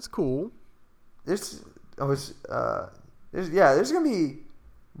 Oh, that's cool. There's gonna be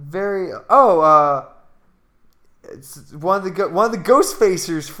it's one of the ghost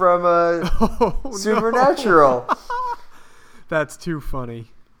facers from Supernatural. That's too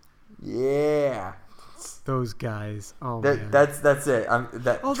funny. Yeah. Those guys. Oh man. That's it.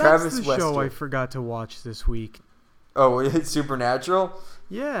 Travis Travis that's the show I forgot to watch this week. Oh, it's Supernatural?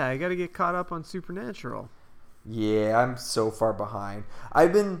 Yeah, I got to get caught up on Supernatural. Yeah, I'm so far behind.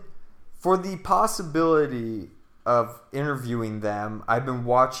 For the possibility of interviewing them, I've been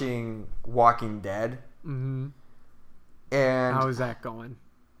watching Walking Dead. Mm-hmm. And how is that going?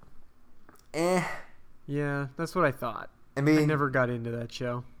 Yeah, that's what I thought. I never got into that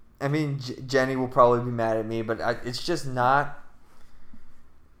show. I mean, Jenny will probably be mad at me, but it's just not.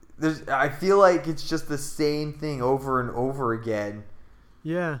 I feel like it's just the same thing over and over again.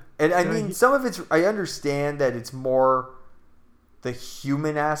 Yeah. And I mean, some of it's. I understand that it's more the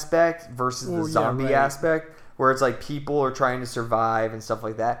human aspect versus the zombie aspect, where it's like people are trying to survive and stuff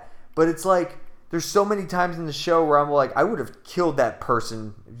like that. But it's like there's so many times in the show where I'm like, I would have killed that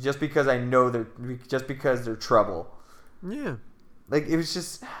person just because I know just because they're trouble. Yeah. Like it was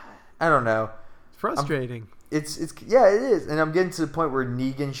just, I don't know. It's frustrating. It's yeah, it is, and I'm getting to the point where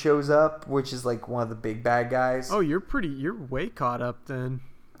Negan shows up, which is like one of the big bad guys. Oh, you're way caught up then.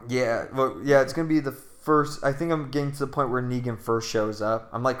 Yeah, well, yeah, it's gonna be the first. I think I'm getting to the point where Negan first shows up.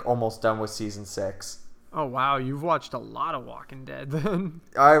 I'm like almost done with season 6. Oh wow, you've watched a lot of Walking Dead then.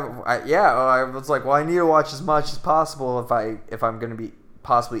 I was like, well, I need to watch as much as possible if I'm gonna be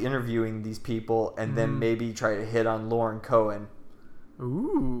possibly interviewing these people, and then maybe try to hit on Lauren Cohen.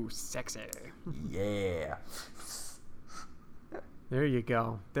 Ooh, sexy. Yeah. There you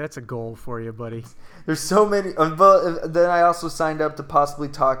go. That's a goal for you, buddy. There's so many. But then I also signed up to possibly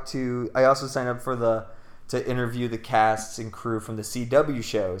talk to. I also signed up to interview the casts and crew from the CW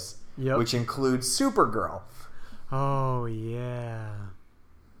shows, which includes Supergirl. Oh yeah,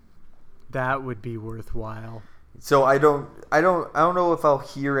 that would be worthwhile. So I don't know if I'll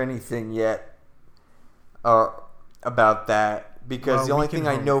hear anything yet, about that. Because the only thing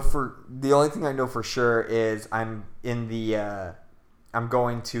I know for sure is I'm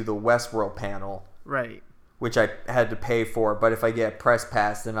going to the Westworld panel, right? Which I had to pay for. But if I get a press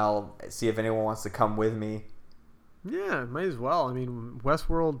pass, then I'll see if anyone wants to come with me. Yeah, might as well. I mean,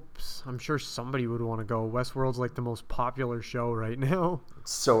 Westworld. I'm sure somebody would want to go. Westworld's like the most popular show right now.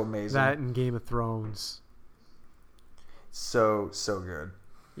 It's so amazing. That and Game of Thrones. So good.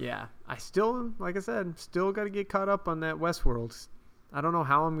 Yeah, I still, like I said, still got to get caught up on that Westworld. I don't know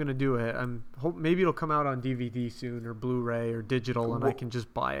how I'm gonna do it. Maybe it'll come out on DVD soon, or Blu-ray, or digital, and I can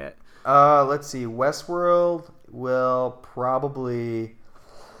just buy it. Let's see. Westworld will probably.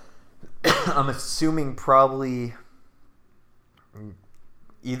 I'm assuming probably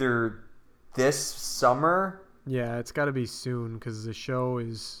either this summer. Yeah, it's got to be soon because the show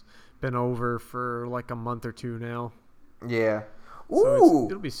has been over for like a month or two now. Yeah. So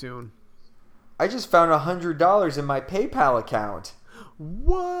it'll be soon. I just found $100 in my PayPal account.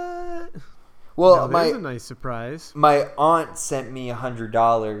 What? Well, that's a nice surprise. My aunt sent me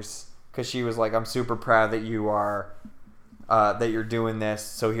 $100 because she was like, "I'm super proud that you're doing this.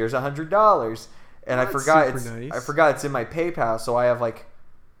 So here's $100." And I forgot it's in my PayPal, so I have I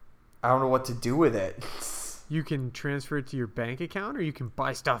don't know what to do with it. You can transfer it to your bank account, or you can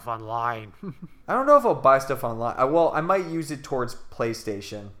buy stuff online. I don't know if I'll buy stuff online. I might use it towards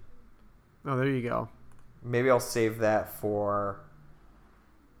PlayStation. Oh, there you go. Maybe I'll save that for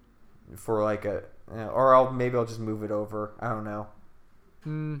or maybe I'll just move it over. I don't know.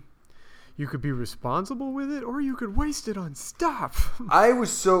 You could be responsible with it, or you could waste it on stuff. I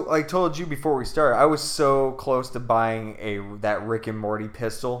was I told you before we started, I was so close to buying that Rick and Morty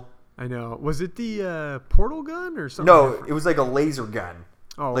pistol. I know. Was it the portal gun or something? No, different? It was like a laser gun.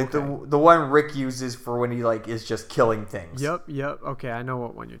 Oh, like okay. the one Rick uses for when he is just killing things. Yep. Okay, I know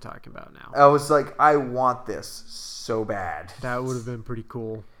what one you're talking about now. I was like, I want this so bad. That would have been pretty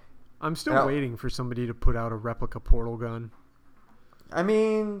cool. I'm still waiting for somebody to put out a replica portal gun. I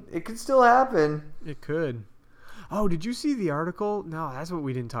mean, it could still happen. It could. Oh, did you see the article? No, that's what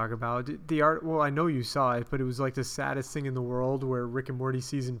we didn't talk about. Well, I know you saw it, but it was like the saddest thing in the world where Rick and Morty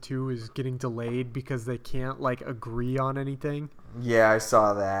season 2 is getting delayed because they can't agree on anything. Yeah, I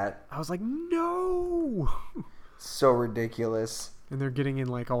saw that. I was like, no. So ridiculous. And they're getting in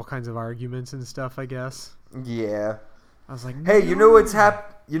all kinds of arguments and stuff, I guess. Yeah. I was like, hey, no. you know what's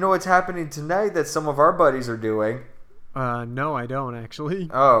happening tonight that some of our buddies are doing? No, I don't actually.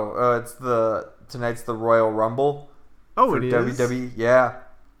 Oh, tonight's the Royal Rumble. Oh, it is? WWE, yeah.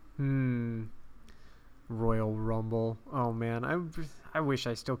 Royal Rumble. Oh man, I wish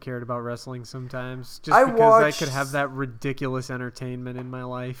I still cared about wrestling sometimes, just because I could have that ridiculous entertainment in my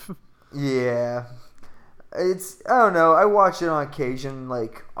life. Yeah. I don't know, I watch it on occasion,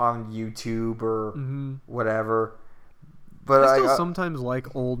 on YouTube or whatever. But I still sometimes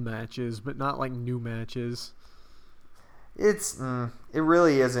like old matches, but not like new matches. It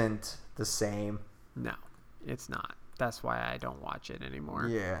really isn't the same. No, it's not. That's why I don't watch it anymore.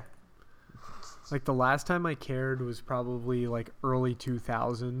 Yeah. Like the last time I cared was probably like early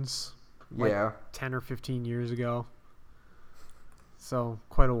 2000s. Like Yeah. 10 or 15 years ago. So,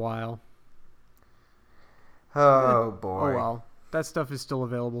 quite a while. Oh, boy. Oh, well. That stuff is still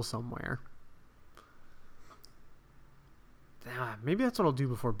available somewhere. Maybe that's what I'll do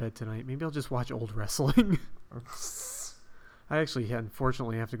before bed tonight. Maybe I'll just watch old wrestling. I actually,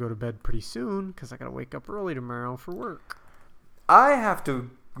 unfortunately, have to go to bed pretty soon because I got to wake up early tomorrow for work. I have to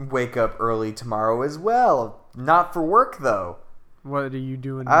wake up early tomorrow as well. Not for work, though. What are you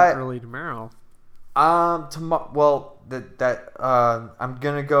doing early tomorrow? I'm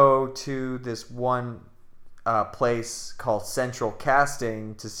gonna go to this one place called Central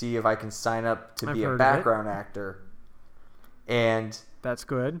Casting to see if I can sign up to be a background actor. And that's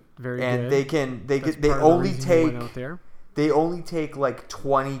good. Very good. And they only take like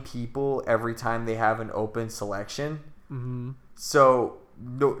 20 people every time they have an open selection. Mm-hmm. So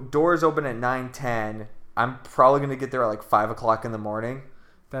doors open at 9:10. I'm probably gonna get there at like 5 o'clock in the morning.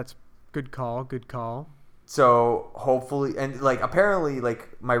 That's good call. Good call. So hopefully, and like apparently,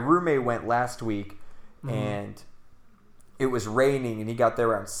 like my roommate went last week, and it was raining, and he got there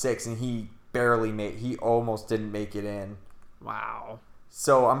around 6, and he almost didn't make it in. Wow.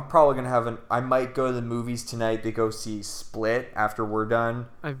 So I'm probably gonna I might go to the movies tonight to go see Split after we're done.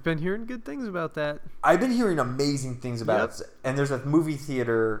 I've been hearing good things about that. I've been hearing amazing things about it, and there's a movie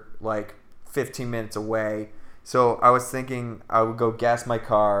theater like 15 minutes away. So I was thinking I would go gas my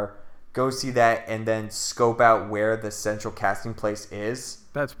car, go see that, and then scope out where the Central Casting place is.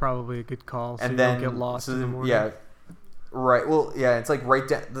 That's probably a good call. So and you then don't get lost in the morning. Yeah, right. Well, yeah, it's like right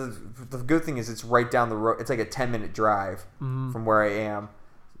down. The good thing is it's right down the road. It's like a 10-minute drive from where I am,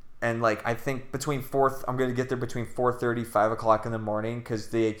 and like I think I'm gonna get there between 4:30, 5 o'clock in the morning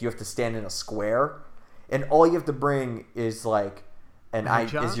because you have to stand in a square, and all you have to bring is like no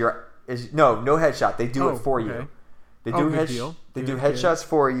headshot. They do it for you. They do headshots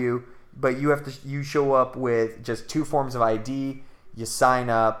for you, but you show up with just 2 forms of ID. You sign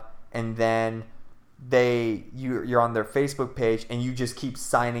up, and then you're on their Facebook page, and you just keep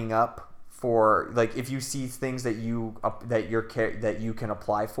signing up for like if you see things that you can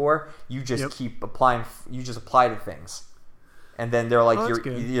apply for, you just keep applying. You just apply to things, and then they're like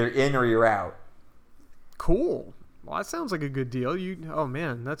you're in or you're out. Cool. Well, that sounds like a good deal. Oh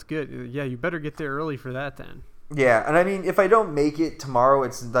man, that's good. Yeah, you better get there early for that then. Yeah, and I mean, if I don't make it tomorrow,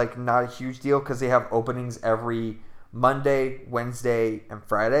 it's like not a huge deal because they have openings every Monday, Wednesday, and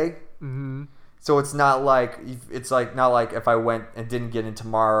Friday. Mm-hmm. So it's not like if I went and didn't get in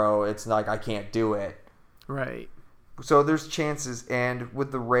tomorrow, it's not like I can't do it. Right. So there's chances, and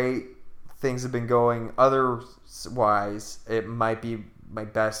with the rate things have been going otherwise, it might be my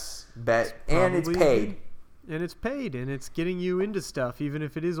best bet, and it's paid. And it's paid, and it's getting you into stuff, even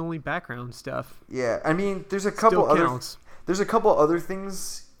if it is only background stuff. Yeah, I mean, there's a couple other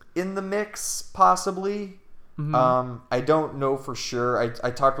things in the mix, possibly. Mm-hmm. I don't know for sure.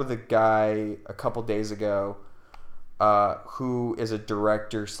 I talked with a guy a couple days ago, who is a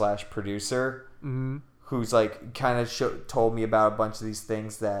director / producer, who's like kind of told me about a bunch of these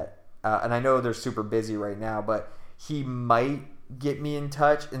things that, and I know they're super busy right now, but he might get me in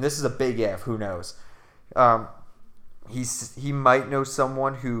touch. And this is a big if. Who knows? He might know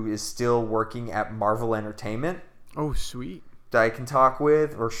someone who is still working at Marvel Entertainment. Oh, sweet. That I can talk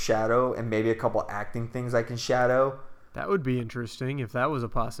with or shadow, and maybe a couple acting things I can shadow. That would be interesting if that was a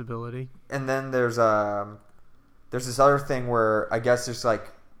possibility. And then there's this other thing where I guess there's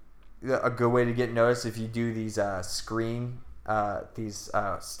like a good way to get noticed if you do these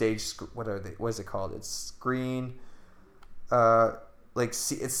stage, what is it called? It's screen, it's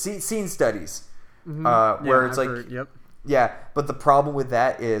scene studies. Mm-hmm. Where it's yeah, but the problem with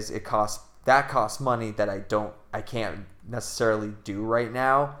that is it costs money that I can't necessarily do right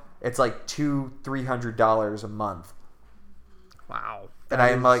now. It's like $200-$300 a month. Wow. And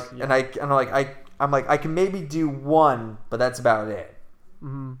I'm like I can maybe do one, but that's about it.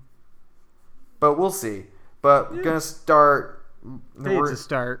 Mm-hmm. But we'll see. But we're gonna start. It's a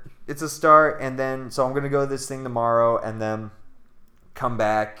start. It's a start, and then so I'm gonna go to this thing tomorrow, and then come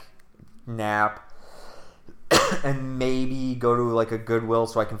back, nap. And maybe go to like a Goodwill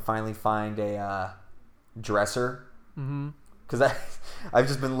so I can finally find a dresser. Mm-hmm. Because I've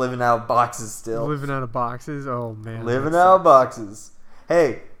just been living out of boxes still. Living out of boxes? Oh man. Living out of boxes.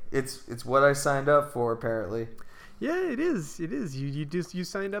 Hey, it's what I signed up for apparently. Yeah, it is. It is. You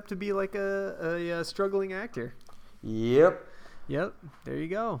signed up to be like a struggling actor. Yep. Yep. There you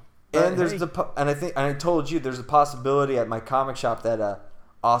go. And I told you there's a possibility at my comic shop that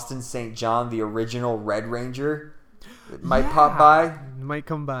Austin St. John, the original Red Ranger, might pop by. Might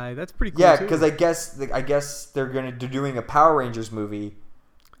come by. That's pretty cool. Yeah, too. because I guess they're doing a Power Rangers movie.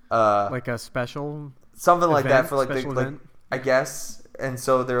 Like a special. Something like event, that for like event. I guess. And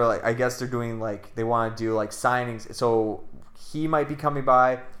so they're like, I guess they're doing like they want to do like signings. So he might be coming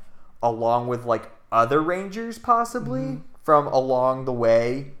by along with like other Rangers possibly from along the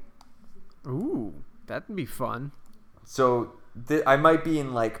way. Ooh, that'd be fun. So I might be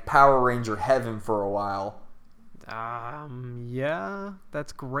in like Power Ranger heaven for a while. Yeah,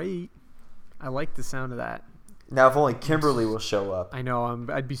 that's great. I like the sound of that. Now, if only Kimberly will show up. I know.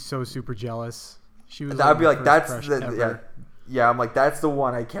 I'd be so super jealous. She was. I'd be like, that's the yeah. I'm like, that's the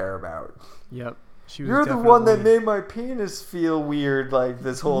one I care about. Yep. You're the one that made my penis feel weird like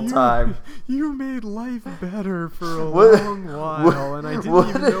this whole time. You made life better for a long while, and I didn't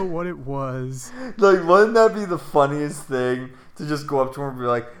even know what it was. Like, wouldn't that be the funniest thing to just go up to him and be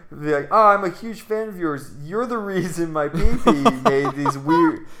like, oh, I'm a huge fan of yours. You're the reason my pee-pee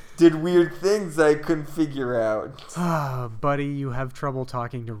did weird things that I couldn't figure out. Buddy, you have trouble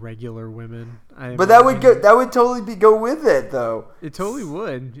talking to regular women. But that would totally go with it, though. It totally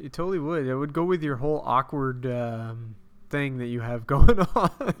would. It would go with your whole awkward thing that you have going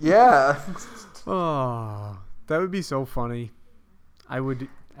on. Yeah. Oh, that would be so funny. I would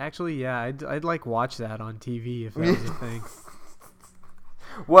actually, yeah. I'd like watch that on TV if that was a thing.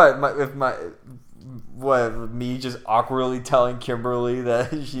 Me just awkwardly telling Kimberly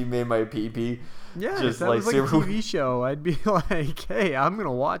that she made my pee-pee? Yeah, just if that was like a TV show, I'd be like, hey, I'm going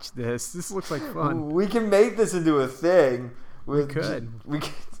to watch this. This looks like fun. We can make this into a thing. We could.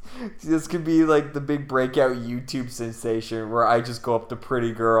 This could be like the big breakout YouTube sensation where I just go up to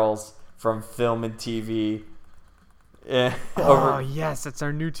pretty girls from film and TV. Yes, that's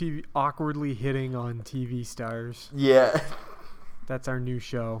our new TV. Awkwardly hitting on TV stars. Yeah. That's our new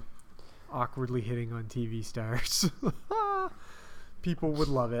show. Awkwardly hitting on TV stars. People would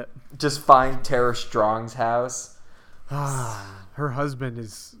love it. Just find Tara Strong's house. Her husband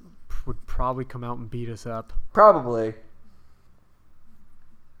would probably come out and beat us up. Probably.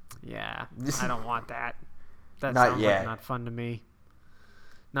 Yeah, I don't want that. That not sounds yet. like not fun to me.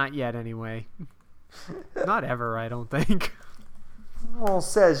 Not yet, anyway. Not ever, I don't think. Well,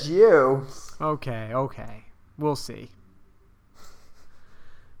 says you. Okay. We'll see.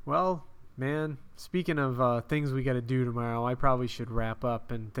 Well, man, speaking of things we got to do tomorrow, I probably should wrap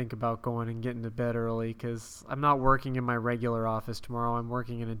up and think about going and getting to bed early because I'm not working in my regular office tomorrow. I'm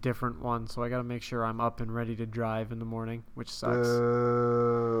working in a different one, so I got to make sure I'm up and ready to drive in the morning, which sucks.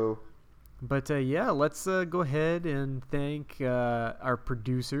 But yeah, let's go ahead and thank our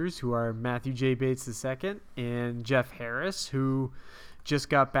producers, who are Matthew J. Bates II and Jeff Harris, who just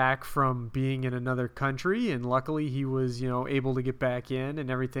got back from being in another country, and luckily he was, able to get back in and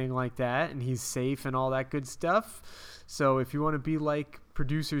everything like that, and he's safe and all that good stuff. So if you want to be like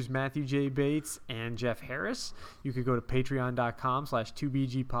producers Matthew J. Bates and Jeff Harris, you could go to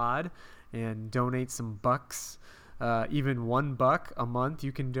patreon.com/2bgpod and donate some bucks. Even $1 a month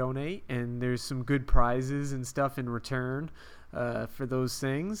you can donate, and there's some good prizes and stuff in return for those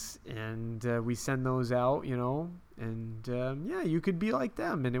things, and we send those out, and yeah, you could be like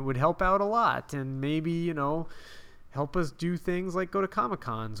them, and it would help out a lot, and maybe, help us do things like go to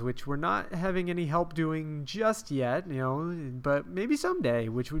Comic-Cons, which we're not having any help doing just yet, but maybe someday,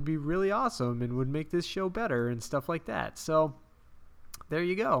 which would be really awesome and would make this show better and stuff like that. So there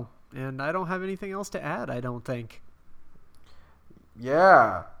you go. And I don't have anything else to add, I don't think.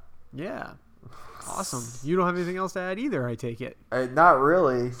 Yeah. Awesome. You don't have anything else to add either, I take it. Not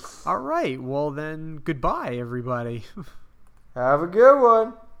really. All right. Well, then, goodbye, everybody. Have a good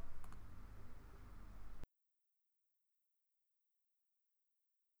one.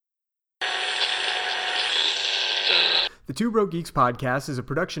 The Two Broke Geeks podcast is a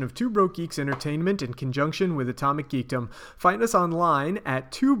production of Two Broke Geeks Entertainment in conjunction with Atomic Geekdom. Find us online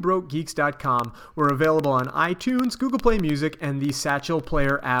at twobrokegeeks.com. We're available on iTunes, Google Play Music, and the Satchel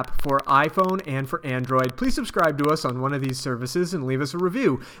Player app for iPhone and for Android. Please subscribe to us on one of these services and leave us a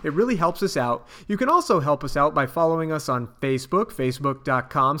review. It really helps us out. You can also help us out by following us on Facebook,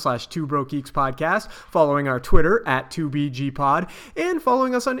 facebook.com/twobrokegeekspodcast, following our Twitter at 2bgpod, and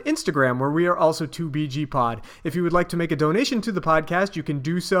following us on Instagram, where we are also 2bgpod. If you would like to make a donation to the podcast, you can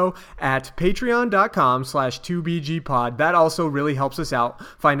do so at patreon.com/2bgpod. That also really helps us out.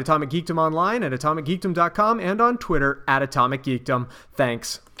 Find Atomic Geekdom online at atomicgeekdom.com and on Twitter at Atomic Geekdom.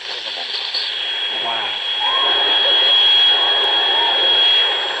 Thanks.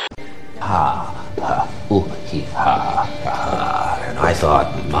 Ha, ha, ooh. Ha ha. And I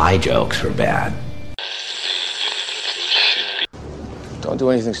thought my jokes were bad. Don't do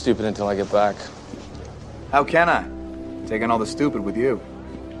anything stupid until I get back. How can I? Taking all the stupid with you.